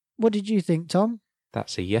 What did you think, Tom?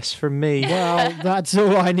 That's a yes from me. Well, that's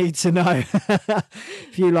all I need to know.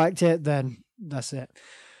 If you liked it, then that's it.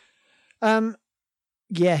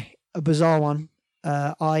 Yeah, a bizarre one.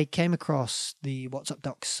 I came across the What's Up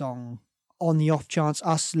Doc song on the off chance,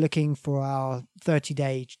 us looking for our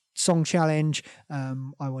 30-day song challenge.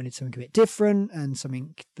 I wanted something a bit different and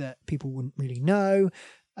something that people wouldn't really know.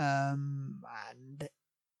 And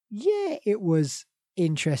yeah, it was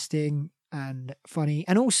interesting and funny,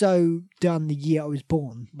 and also done the year I was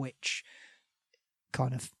born, which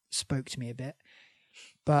kind of spoke to me a bit.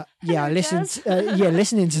 But yeah, I Hello, listened. Jazz.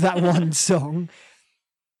 Listening to that one song,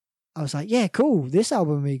 I was like, yeah, cool. This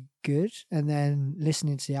album will be good. And then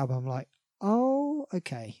listening to the album, I'm like, oh,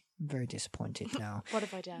 okay. I'm very disappointed now. What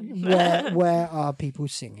have I done? where are people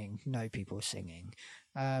singing? No people singing.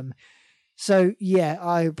 So yeah,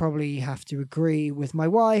 I probably have to agree with my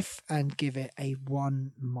wife and give it a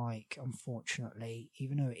 1 mic, unfortunately,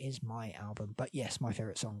 even though it is my album. But yes, my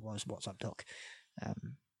favourite song was What's Up Doc,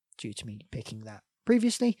 due to me picking that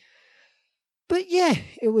previously. But yeah,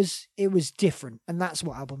 it was different, and that's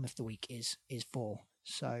what Album of the Week is for.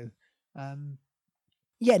 So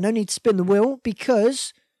yeah, no need to spin the wheel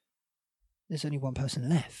because there's only one person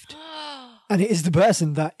left. And it is the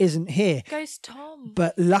person that isn't here. Ghost Tom.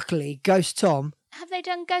 But luckily, Ghost Tom, Have they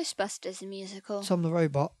done Ghostbusters the musical? Tom the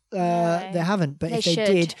Robot, No. they haven't. But They if they should.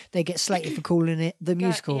 did, they get slated for calling it the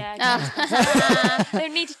musical. Yeah, Ah. they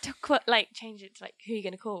need to change it to like who are you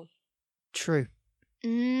going to call? True.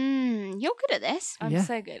 You're good at this. I'm Yeah.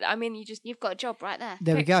 so good. I mean, You've got a job right there.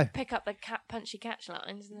 There we go. Pick up the punchy catch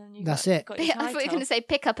lines, and then you. That's got, it. Got I your thought you were title. going to say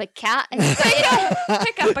pick up a cat. And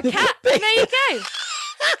Pick up a cat, and there you go.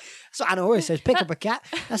 So Anna always says, "Pick up a cat."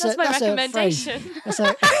 That's my a phrase. recommendation. That's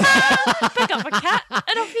a Pick up a cat,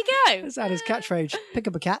 and off you go. That's Anna's catchphrase. Pick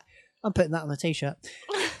up a cat. I'm putting that on a t-shirt.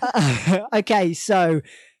 Okay, so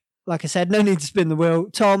like I said, no need to spin the wheel.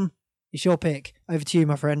 Tom, it's your pick. Over to you,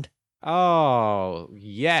 my friend. Oh,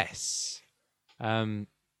 yes.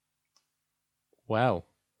 Well,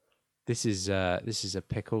 this is a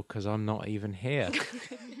pickle because I'm not even here.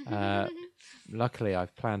 Luckily,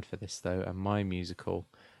 I've planned for this though, and my musical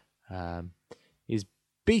is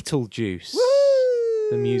Beetlejuice,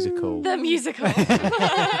 the musical. The musical.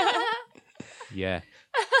 Yeah,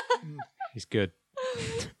 it's good.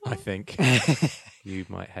 I think you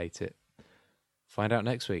might hate it. Find out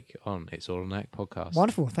next week on It's All an Act podcast.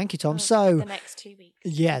 Wonderful. Thank you, Tom. Oh, So the next 2 weeks.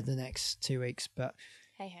 yeah, the next 2 weeks, but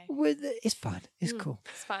Hey hey. it's fine. It's cool.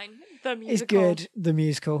 It's fine. The musical. It's good. The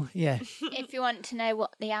musical. Yeah. if you want to know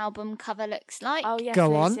what the album cover looks like, Oh yes.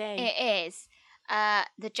 Go on. Lucy. it is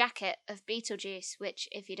the jacket of Beetlejuice, which,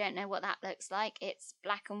 if you don't know what that looks like, it's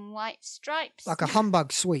black and white stripes. Like a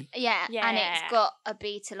humbug suite yeah, and Yeah. it's got a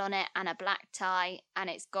beetle on it and a black tie, and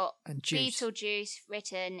it's got and juice. Beetlejuice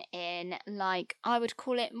written in, like, I would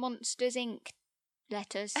call it Monsters Inc.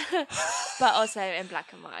 letters. But also in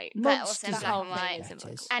black and white. But also in Monsters black whole and thing white. is in black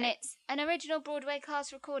Letters. And it's an original Broadway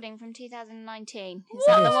cast recording from 2019. Is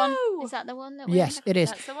that the one? Woo! Is that the one that we're Yes, it is.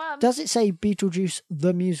 That's the one. Does it say Beetlejuice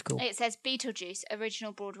the musical? It says Beetlejuice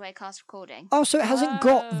original Broadway cast recording. Oh, so it hasn't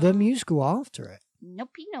got the Oh. musical after it. Nope,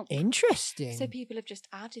 nope. Interesting. So people have just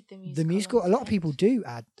added the musical. The musical. A lot of onto people it. do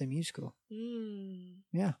add the musical. Mm.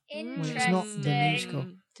 Yeah. Interesting. Well, it's not the musical.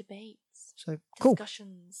 Debates. So cool.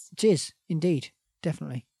 Discussions. It is indeed,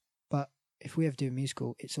 definitely. But if we ever do a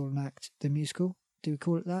musical, It's All an Act. The musical. Do we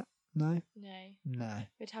call it that? No. No. No.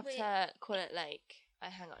 We'd have Wait. to call it like.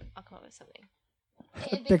 Hang on. I'll come up with something.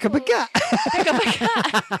 It'd be Pick up a called- cat. Pick up a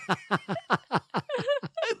cat.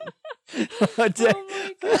 Oh, dear. Oh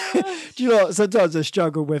my God. Do you know what? Sometimes I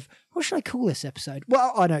struggle with what should I call this episode?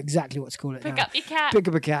 Well, I know exactly what to call it Pick now. up your cat. Pick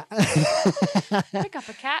up a cat. Pick up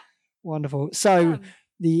a cat. Wonderful. So Come.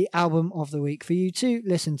 the album of the week for you to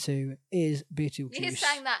listen to is Beetlejuice. You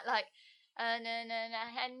sang that like,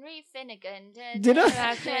 Henry Finnegan. Did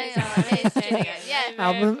I?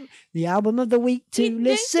 Yeah. The album of the week to Ding,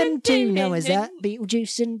 listen ding, to. ding, Now ding, is ding. that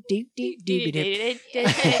Beetlejuice and doop doop doobie dip. You'll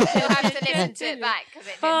have to listen to it back because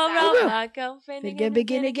it didn't All sound will. round right. my girlfriend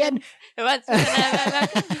Begin again. Once you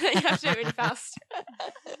have to do it really fast.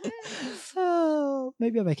 Oh,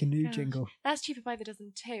 maybe I'll make a new Gosh. jingle. That's cheaper by the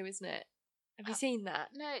dozen too, isn't it? Have you seen that?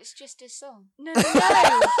 No, it's just a song. No,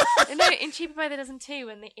 no. In Cheaper by the Dozen 2,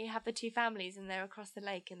 when you have the two families and they're across the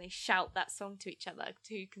lake and they shout that song to each other,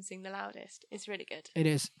 who can sing the loudest. It's really good. It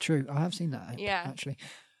is true. I have seen that. Yeah. Actually.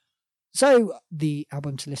 So the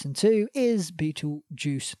album to listen to is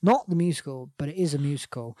Beetlejuice, not the musical, but it is a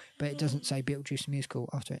musical. But it doesn't say Beetlejuice the musical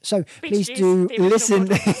after it. So please do the original listen.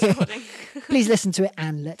 Broadway recording. Please listen to it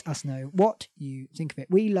and let us know what you think of it.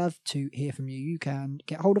 We love to hear from you. You can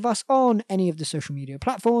get hold of us on any of the social media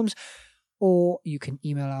platforms, or you can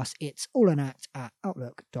email us. It's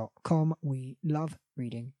allanact@outlook.com. We love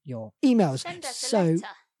reading your emails. Send us so, a letter.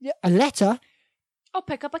 Yeah, a letter. I'll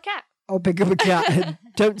pick up a cat. I'll pick up a cat.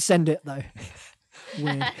 Don't send it though.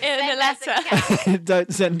 Weird. In a Send us a letter. cat.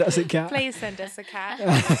 Don't send us a cat. Please send us a cat.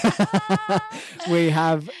 We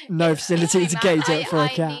have no facility Hey, to Matt, cater for a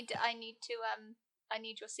cat. I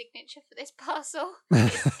need your signature for this parcel.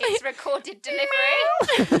 It's recorded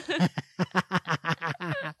delivery.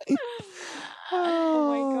 Oh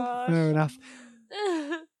my gosh. Fair enough.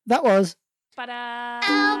 That was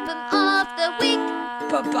Album of the week.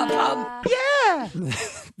 yeah.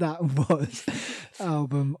 That was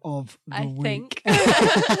album of the I week.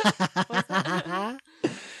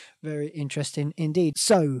 think. Very interesting indeed.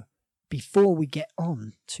 So, before we get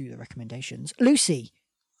on to the recommendations, Lucy,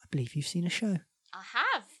 I believe you've seen a show, I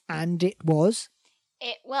have. and it was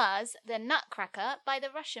It was The Nutcracker by the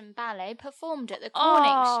Russian Ballet performed at the Corn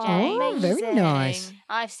Exchange. Oh, very nice.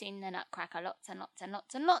 I've seen The Nutcracker lots and lots and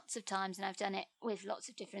lots and lots of times, and I've done it with lots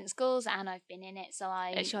of different schools, and I've been in it, so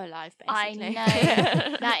It's your life, I basically. know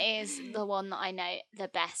that is the one that I know the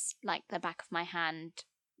best, like the back of my hand.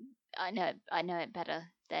 I know it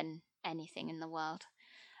better than anything in the world.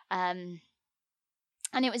 And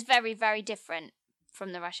it was very, very different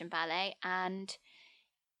from the Russian Ballet, and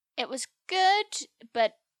it was good,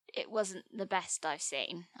 but it wasn't the best I've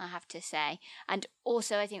seen, I have to say. And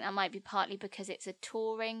also, I think that might be partly because it's a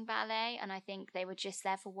touring ballet, and I think they were just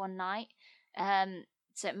there for one night.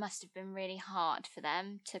 So it must have been really hard for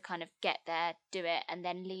them to kind of get there, do it, and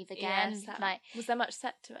then leave again. Yes, Was there much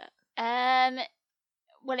set to it?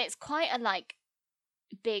 Well, it's quite a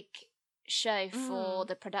big show for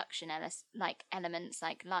the production elements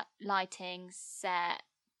like lighting, set,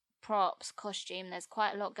 props, costume. There's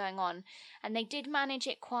quite a lot going on, and they did manage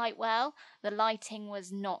it quite well. The lighting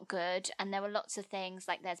was not good, and there were lots of things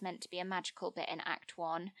like there's meant to be a magical bit in Act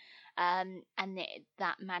 1, and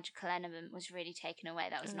that magical element was really taken away.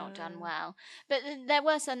 That was not done well, but there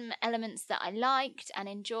were some elements that I liked and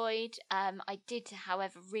enjoyed. I did,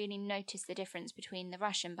 however, really notice the difference between the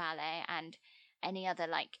Russian Ballet and any other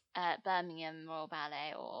Birmingham Royal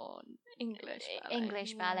Ballet or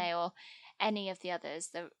English ballet or any of the others.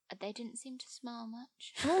 They didn't seem to smile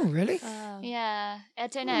much. oh really Yeah, I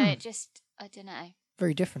don't know. I don't know.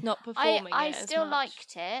 very different. Not performing I it as still much.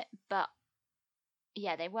 liked it, but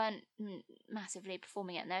yeah, they weren't massively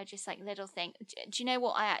performing it, and they were just little things. Do you know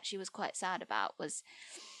what I actually was quite sad about was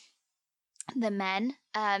the men.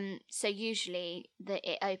 So usually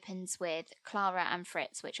it opens with Clara and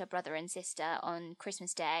Fritz, which are brother and sister, on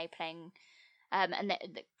Christmas Day playing, and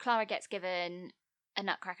Clara gets given a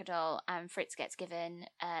Nutcracker doll, and Fritz gets given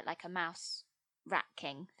a mouse rat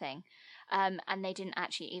king thing, and they didn't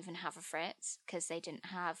actually even have a Fritz because they didn't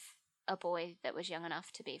have a boy that was young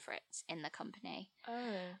enough to be Fritz in the company.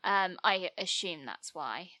 I assume that's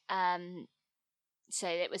why. So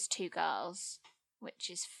it was two girls, which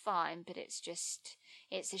is fine, but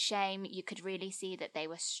it's a shame. You could really see that they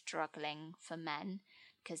were struggling for men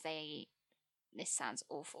because this sounds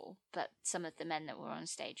awful, but some of the men that were on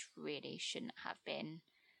stage really shouldn't have been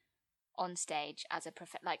on stage as a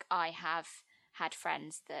I have had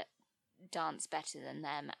friends that dance better than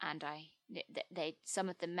them, and some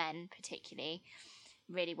of the men particularly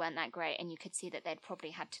really weren't that great, and you could see that they'd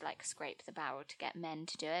probably had to scrape the barrel to get men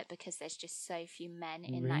to do it because there's just so few men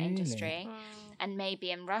in that industry. And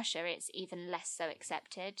maybe in Russia it's even less so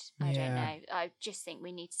accepted. I don't know. I just think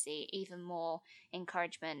we need to see even more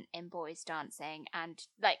encouragement in boys dancing, and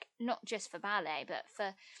not just for ballet but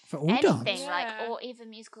for all anything dance. or even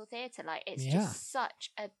musical theatre. It's just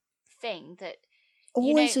such a thing that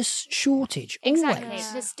Always a shortage. Exactly.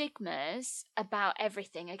 Always. The stigmas about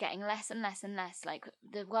everything are getting less and less and less.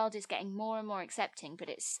 The world is getting more and more accepting, but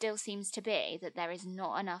it still seems to be that there is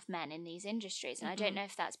not enough men in these industries. And I don't know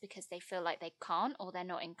if that's because they feel like they can't, or they're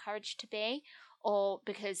not encouraged to be, or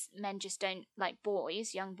because men just don't,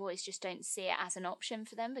 young boys just don't see it as an option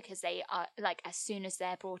for them, because they are, as soon as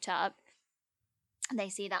they're brought up, they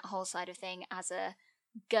see that whole side of thing as a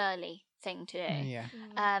girly thing to do. Yeah.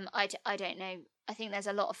 I don't know. I think there's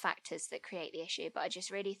a lot of factors that create the issue, but I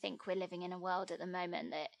just really think we're living in a world at the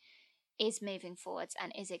moment that is moving forwards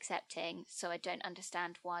and is accepting. So I don't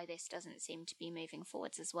understand why this doesn't seem to be moving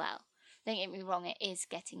forwards as well. Don't get me wrong, it is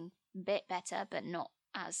getting a bit better, but not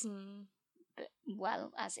as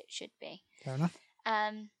well as it should be. Fair enough.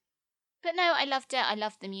 But no, I loved it. I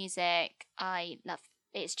loved the music.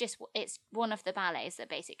 It's one of the ballets that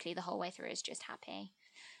basically the whole way through is just happy.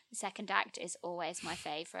 The second act is always my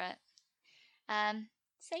favourite.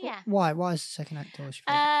 So yeah. Why? Why is the second act always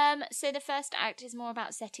your favourite? So the first act is more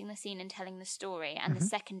about setting the scene and telling the story, and the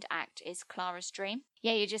second act is Clara's dream.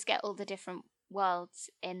 Yeah, you just get all the different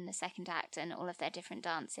worlds in the second act and all of their different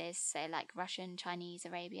dances. So like Russian, Chinese,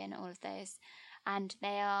 Arabian, all of those. And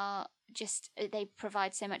they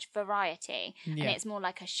provide so much variety, and it's more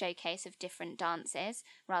like a showcase of different dances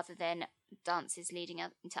rather than dances leading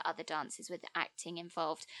up into other dances with acting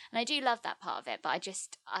involved. And I do love that part of it, but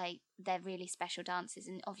they're really special dances,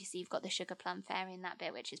 and obviously you've got the Sugar Plum Fairy in that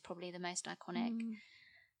bit, which is probably the most iconic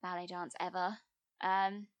ballet dance ever.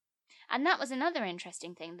 And that was another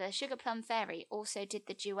interesting thing. The Sugar Plum Fairy also did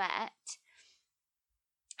the duet,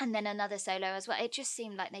 and then another solo as well. It just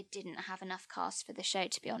seemed like they didn't have enough cast for the show,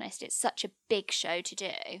 to be honest. It's such a big show to do.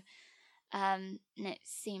 And it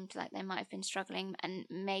seemed like they might have been struggling. And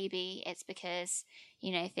maybe it's because,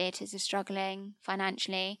 theatres are struggling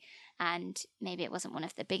financially. And maybe it wasn't one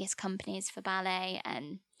of the biggest companies for ballet.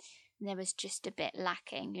 And there was just a bit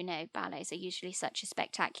lacking. Ballets are usually such a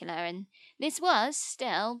spectacular. And this was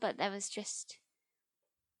still, but there was just...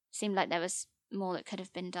 seemed like there was more that could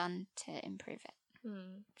have been done to improve it.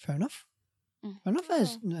 Fair enough. Fair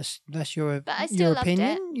enough. That's your but I still your loved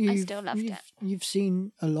opinion. it. I still loved it. You've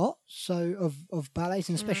seen a lot of ballets,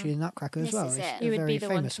 and especially the Nutcracker as This well. is It's it. a You would very be the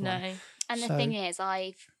one famous to know. And the thing is,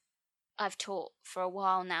 I've taught for a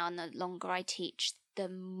while now, and the longer I teach, the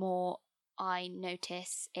more I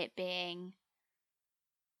notice it being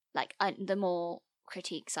like the more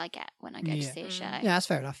critiques I get when I go to see a show. Yeah, that's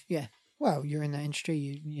fair enough. Yeah. Well, you're in that industry.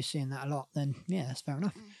 You're seeing that a lot. Then yeah, that's fair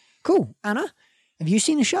enough. Cool, Anna. Have you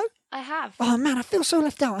seen a show? I have. Oh man, I feel so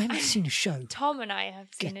left out. I haven't seen a show. Tom and I have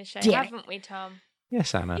seen a show, damn it. haven't we, Tom?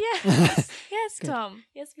 Yes, Anna. Yes, yes, Tom.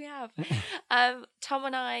 Yes, we have. Tom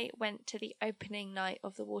and I went to the opening night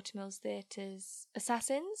of the Watermills Theatre's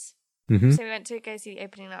Assassins. Mm-hmm. So we went to go see the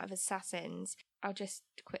opening night of Assassins. I'll just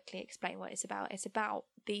quickly explain what it's about. It's about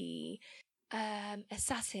the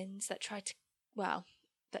assassins that tried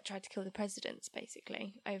to kill the presidents,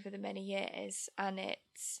 basically, over the many years, and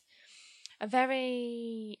it's a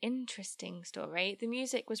very interesting story. The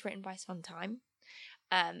music was written by Sondheim,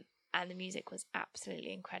 and the music was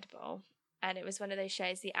absolutely incredible. And it was one of those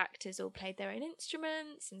shows the actors all played their own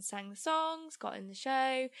instruments and sang the songs, got in the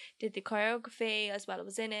show, did the choreography as well. It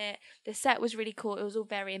was in it. The set was really cool. It was all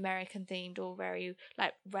very American themed, all very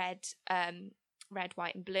like red,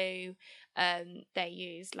 white, and blue. They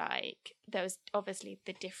used there was obviously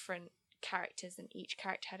the different characters, and each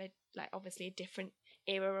character had obviously a different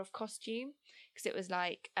era of costume, because it was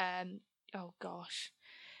oh gosh,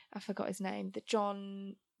 I forgot his name. The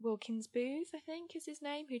John Wilkins Booth, I think is his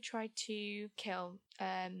name, who tried to kill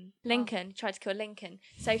Lincoln. Tried to kill Lincoln.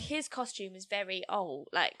 So his costume is very old,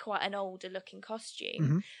 quite an older looking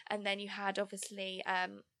costume. And then you had obviously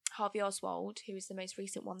Harvey Oswald, who was the most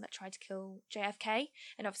recent one that tried to kill JFK,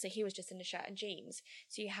 and obviously he was just in a shirt and jeans.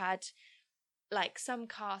 So you had some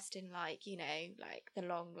cast in the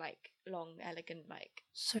long elegant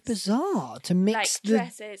so bizarre to mix the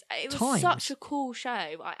dresses. It was times. such a cool show.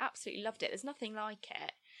 I absolutely loved it. There's nothing like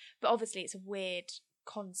it, but obviously it's a weird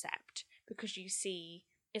concept, because you see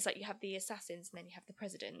it's you have the assassins and then you have the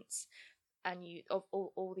presidents, and you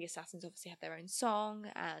all the assassins obviously have their own song,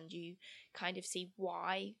 and you kind of see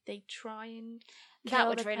why they try and kill that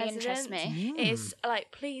would the really interest president. me. It's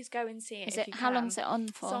please go and see it. How long is it on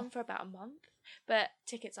for? It's on for about a month, but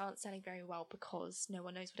tickets aren't selling very well because no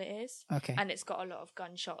one knows what it is. Okay. And it's got a lot of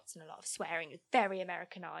gunshots and a lot of swearing. It's very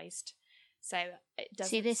Americanized. So it doesn't...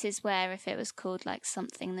 See, this is where if it was called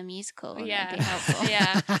something the musical, yeah, it'd be helpful.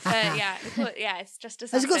 yeah, it's just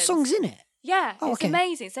Has it got songs in it? Yeah, Oh, it's okay.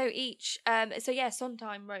 amazing. So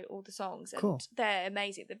Sondheim wrote all the songs, and Cool. they're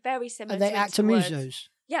amazing. They're very similar. Are they to actor words. musos?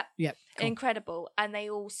 Yeah, Yep. Cool. incredible, and they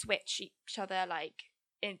all switch each other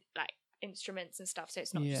instruments and stuff, so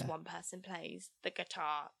it's not just one person plays the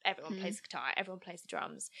guitar, everyone plays the guitar, everyone plays the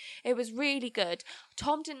drums. It was really good.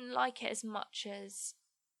 Tom didn't like it as much as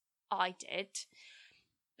I did,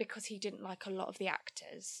 because he didn't like a lot of the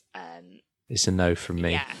actors. It's a no from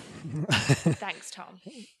me. Yeah. Thanks, Tom.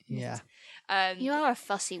 Yeah. You are a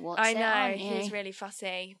fussy watcher, I know, aren't you? he's really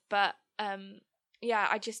fussy, but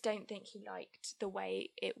I just don't think he liked the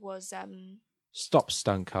way it was Stop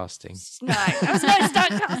stunt casting. No, there was no stunt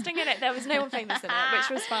casting in it. There was no one famous in it, which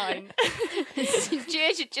was fine.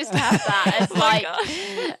 Stuart should just have that as Oh my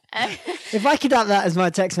like. If I could have that as my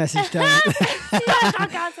text message, don't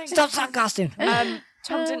Stunt casting. stop sarcasting.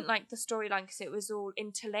 Tom didn't like the storyline because it was all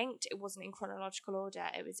interlinked. It wasn't in chronological order.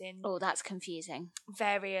 It was in Oh, that's confusing.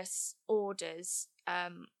 various orders,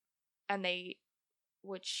 and they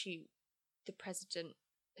would shoot the president,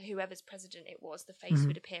 whoever's president it was, the face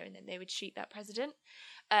would appear, and then they would shoot that president.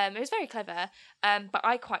 It was very clever, but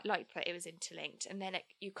I quite liked that it was interlinked, and then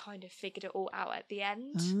you kind of figured it all out at the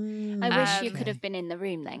end. I wish you could have been in the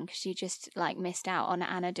room then, because you just like missed out on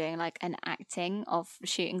Anna doing like an acting of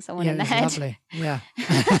shooting someone Yeah, in it the was head. lovely. Yeah.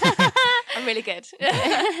 I'm really good.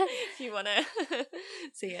 If you want to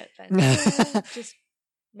see it, then just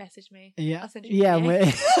message me. Yeah. I'll send you a Yeah.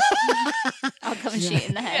 video. I'll come and Yeah. shoot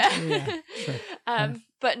in the head. Yeah, sure.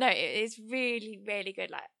 But no, it is really, really good.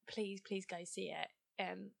 Like, please go see it.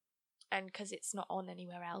 And because it's not on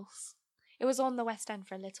anywhere else. It was on the West End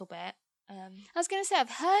for a little bit. I was going to say, I've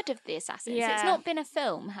heard of The Assassins. It's Yeah. not been a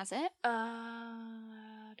film, has it?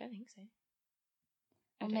 I don't think so.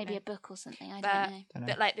 I Or don't maybe know. a book or something. I But- don't know. Don't know.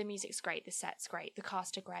 But like the music's great, the set's great, the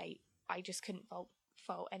cast are great. I just couldn't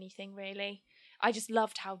fault anything really. I just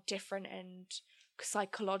loved how different and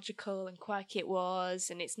psychological and quirky it was,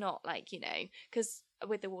 and it's not like, because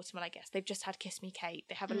with the Watermill, I guess they've just had Kiss Me Kate.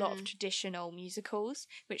 They have a lot of traditional musicals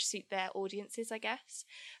which suit their audiences, I guess.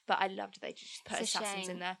 But I loved they just put It's a Assassins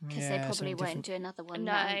shame. in there. Because Yeah, they probably something won't different. do another one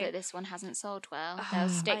No. now that this one hasn't sold well. Oh, They'll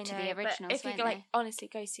stick I to know, the but originals, if you won't like, they? honestly,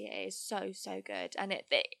 go see it. It is so good, and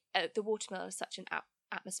the Watermill is such an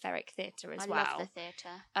atmospheric theatre as I well. love the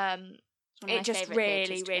theatre. It's one of It my just favourite theatres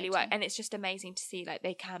really, to go really to. works, and it's just amazing to see like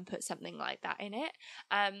they can put something like that in it.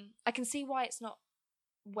 I can see why it's not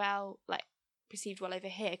perceived well over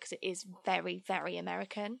here, because it is very, very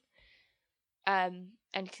American. And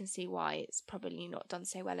you can see why it's probably not done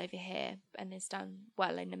so well over here, and is done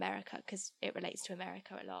well in America because it relates to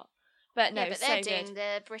America a lot. But no, Yeah, but it's they're so doing good.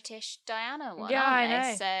 the British Diana one, Yeah, aren't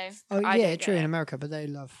I they? So Oh I yeah, don't true get in it. America, but they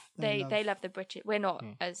love. They love the British. We're not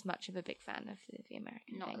Yeah. as much of a big fan of the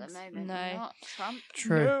American not at things. the moment. No. Not Trump.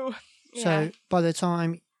 True. No. So Yeah. by the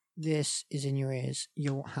time this is in your ears,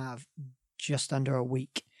 you'll have just under a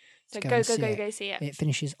week So to go and see it. go see it. It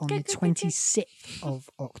finishes on Go, the go, go, go. 26th of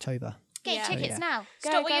October. Get Yeah. your tickets Yeah. now. Go,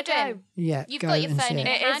 Stop what go, you're go. doing. Yeah, You've go got your and phone see in it.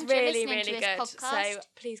 your It is hand, you're really, listening to really this good. podcast. So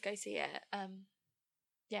please go see it.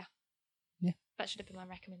 Yeah. Yeah. That should have been my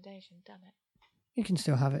recommendation. Damn it. You can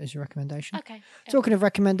still have it as your recommendation. Okay. Talking of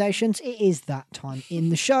recommendations, it is that time in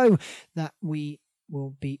the show that we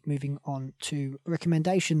will be moving on to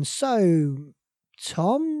recommendations. So,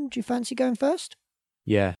 Tom, do you fancy going first?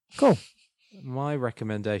 Yeah. Cool. My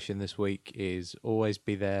recommendation this week is always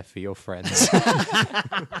be there for your friends,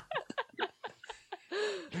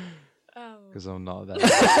 Oh. because I'm not there.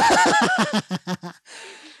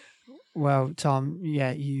 Well, Tom,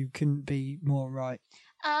 yeah, you couldn't be more right.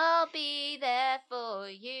 I'll be there for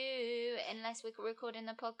you. Unless we're recording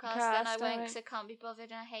the podcast, then I Podcast, won't, alright. because I can't be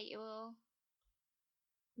bothered and I hate you all.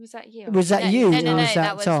 Was that you? Was that no, you? No, or no, was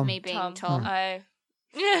that was Tom? me being Tom. Oh.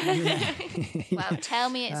 Yeah. Well, tell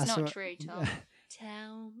me it's That's not what- true, Tom.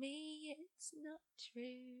 Tell me it's not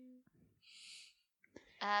true.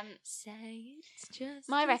 Say it's just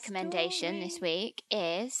My a recommendation this story. week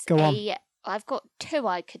is Go on. I've got two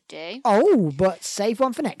I could do. Oh, but save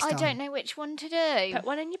one for next I time. don't know which one to do. Put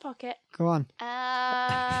one in your pocket. Go on.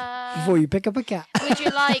 Uh, Before you pick up a cat. would you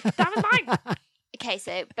like? That was mine. Okay,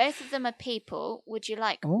 so both of them are people. Would you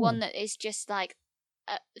like Oh. one that is just like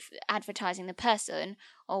advertising the person,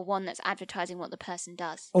 or one that's advertising what the person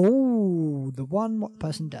does? Oh, the one what the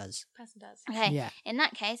person does. Person does. Okay, Yeah. in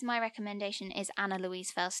that case, my recommendation is Anna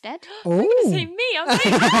Louise Felsted. Oh. See me. I was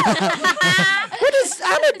like, What does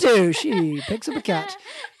Anna do? She picks up a cat.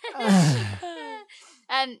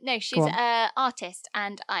 No, she's Go on. an artist,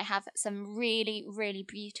 and I have some really, really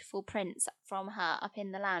beautiful prints from her up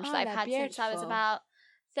in the lounge Oh, that I've they're had since I was beautiful. about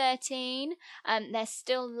 13. They're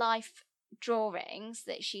still life drawings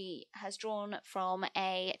that she has drawn from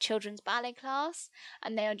a children's ballet class,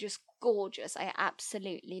 and they are just gorgeous. I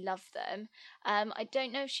absolutely love them. I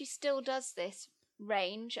don't know if she still does this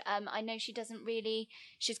range. I know she doesn't really,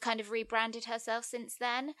 she's kind of rebranded herself since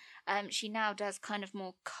then. She now does kind of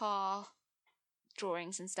more car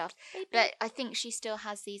drawings and stuff, but I think she still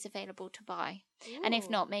has these available to buy. And if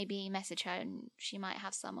not, maybe message her and she might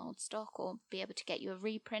have some old stock or be able to get you a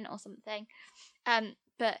reprint or something.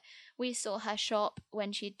 But we saw her shop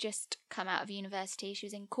when she'd just come out of university. She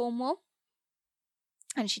was in Cornwall.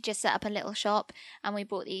 And she just set up a little shop, and we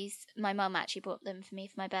bought these. My mum actually bought them for me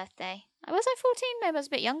for my birthday. I was like 14, maybe I was a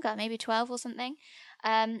bit younger, maybe 12 or something.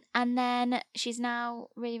 And then she's now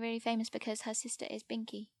really, really famous because her sister is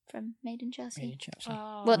Binky from Made in Chelsea. Made in Chelsea.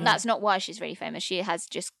 Oh. Well, that's not why she's really famous. She has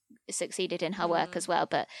just succeeded in her work as well,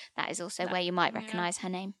 but that is also where you might recognise her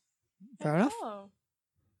name. Fair enough. Oh.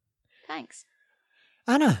 Thanks.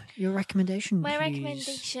 Anna, your recommendation, My please.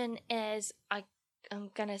 recommendation is I'm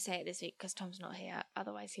gonna say it this week because Tom's not here.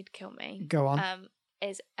 Otherwise, he'd kill me. Go on.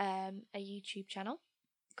 Is a YouTube channel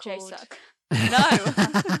Joe called Suck.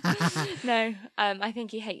 No. I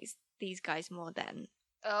think he hates these guys more than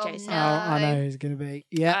Oh, Joe Suck. no. I know who's going to be.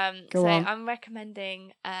 Yeah, go on. I'm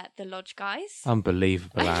recommending The Lodge Guys.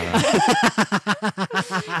 Unbelievable, Anna.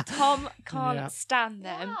 Tom can't Yeah. stand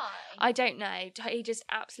them. Why? I don't know. He just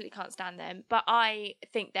absolutely can't stand them. But I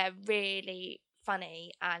think they're really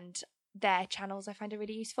funny, and their channels I find are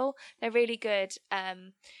really useful. They're really good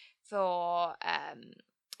for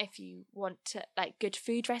if you want to, like, good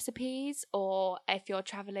food recipes, or if you're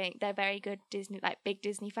traveling. They're very good big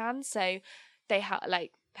Disney fans. So they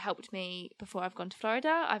helped me before I've gone to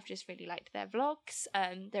Florida. I've just really liked their vlogs.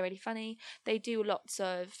 They're really funny. They do lots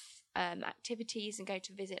of activities and go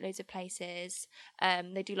to visit loads of places.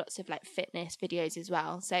 They do lots of like fitness videos as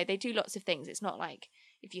well. So they do lots of things. It's not like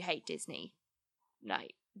if you hate Disney,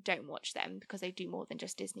 like, don't watch them, because they do more than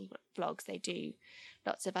just Disney vlogs. They do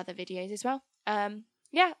lots of other videos as well.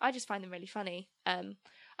 Yeah, I just find them really funny. And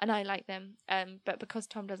I like them. But because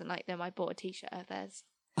Tom doesn't like them, I bought a t-shirt of theirs.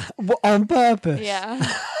 What, on purpose? Yeah.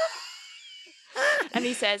 And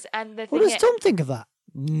he says, and the thing What does Tom think of that?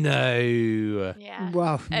 No. yeah.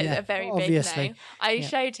 Well, yeah, A very obviously. big no. I Yeah.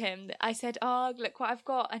 showed him. I said, "Oh, look what I've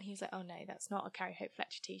got," and he was like, "Oh no, that's not a Carrie Hope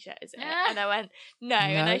Fletcher t-shirt, is it?" And I went, "No,"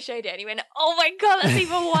 and No. I showed it, and he went, "Oh my god, that's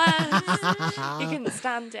even worse." He couldn't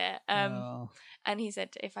stand it. Oh. And he said,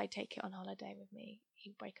 if I take it on holiday with me,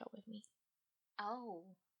 he'd break up with me. Oh.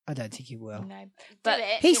 I don't think he will. No, But but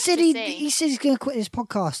He said he said he's going to quit his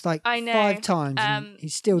podcast like I know. 5 times. And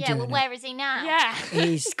he's still Yeah, doing well, it. where is he now? yeah,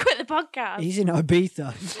 He's- quit the podcast. He's in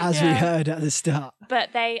Ibiza, as we Yeah. heard at the start.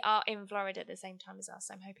 But they are in Florida at the same time as us.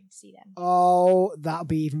 So I'm hoping to see them. Oh, that'll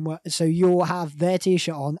be even worse. So you'll have their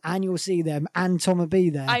t-shirt on, and you'll see them, and Tom will be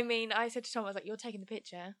there. I mean, I said to Tom, I was like, "You're taking the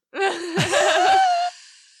picture."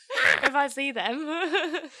 If I see them.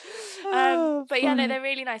 Oh, But yeah, no, funny. they're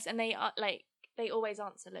really nice, and they are like, they always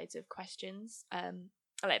answer loads of questions.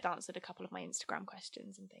 They've answered a couple of my Instagram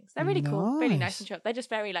questions and things. They're really cool, really nice Nice. and short. They're just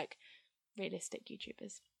very like realistic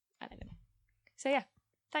YouTubers. I don't know. So yeah,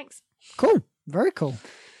 thanks. Cool. Very cool.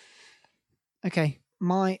 Okay.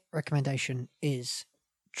 My recommendation is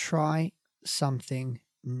try something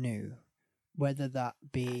new, whether that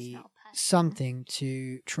be something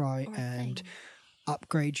to try Or a and thing.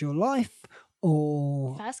 upgrade your life,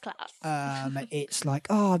 or First class. it's like,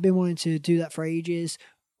 oh, I've been wanting to do that for ages,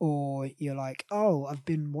 or you're like, oh, I've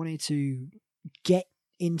been wanting to get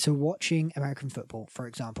into watching American football, for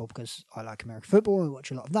example, because I like American football. I watch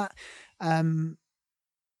a lot of that.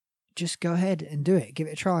 Just go ahead and do it. Give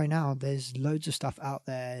it a try now. There's loads of stuff out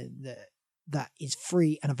there that is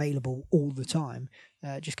free and available all the time.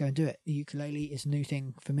 Just go and do it. The ukulele is a new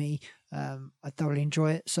thing for me. I thoroughly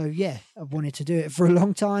enjoy it. So yeah, I've wanted to do it for a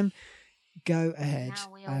long time. Go ahead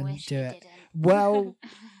Now we all and wish do we it. didn't. Well,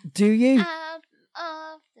 do you? Out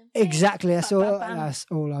of the Exactly. That's all. Ba-ba-bam. That's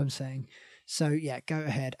all I'm saying. So yeah, go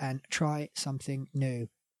ahead and try something new.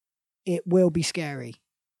 It will be scary.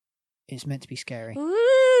 It's meant to be scary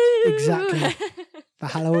Exactly. for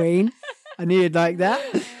Halloween. I knew you'd like that.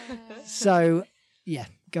 So yeah,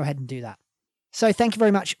 go ahead and do that. So thank you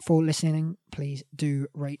very much for listening. Please do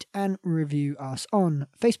rate and review us on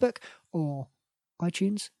Facebook or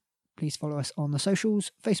iTunes. Please follow us on the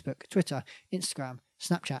socials: Facebook, Twitter, Instagram,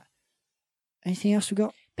 Snapchat. Anything else we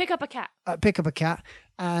got? Pick up a cat. Pick up a cat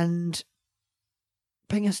and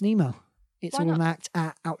ping us an email. It's Why all an not? act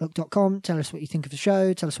at outlook.com. Tell us what you think of the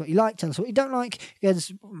show. Tell us what you like. Tell us what you don't like.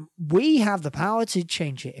 Because we have the power to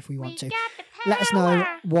change it if we want to. Let us know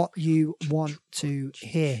what you want to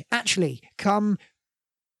hear. Actually, come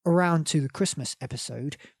around to the Christmas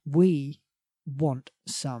episode. We want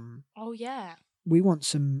some Oh yeah.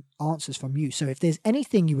 answers from you. So if there's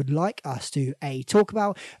anything you would like us to talk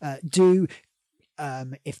about, do.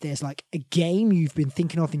 If there's like a game you've been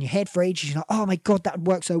thinking of in your head for ages, you're like, oh my God, that would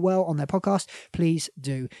work so well on their podcast, please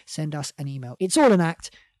do send us an email. It's all an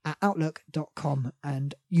act at outlook.com,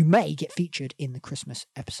 and you may get featured in the Christmas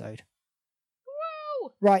episode.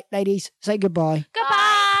 Woo! Right, ladies, say goodbye.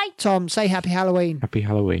 Goodbye. Tom, say happy Halloween. Happy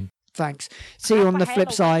Halloween. Thanks. See you on the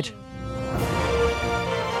flip side.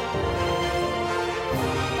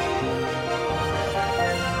 Halloween.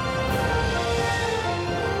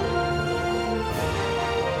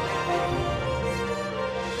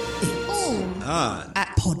 Pod.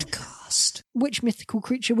 Podcast. Which mythical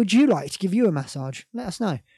creature would you like to give you a massage? Let us know.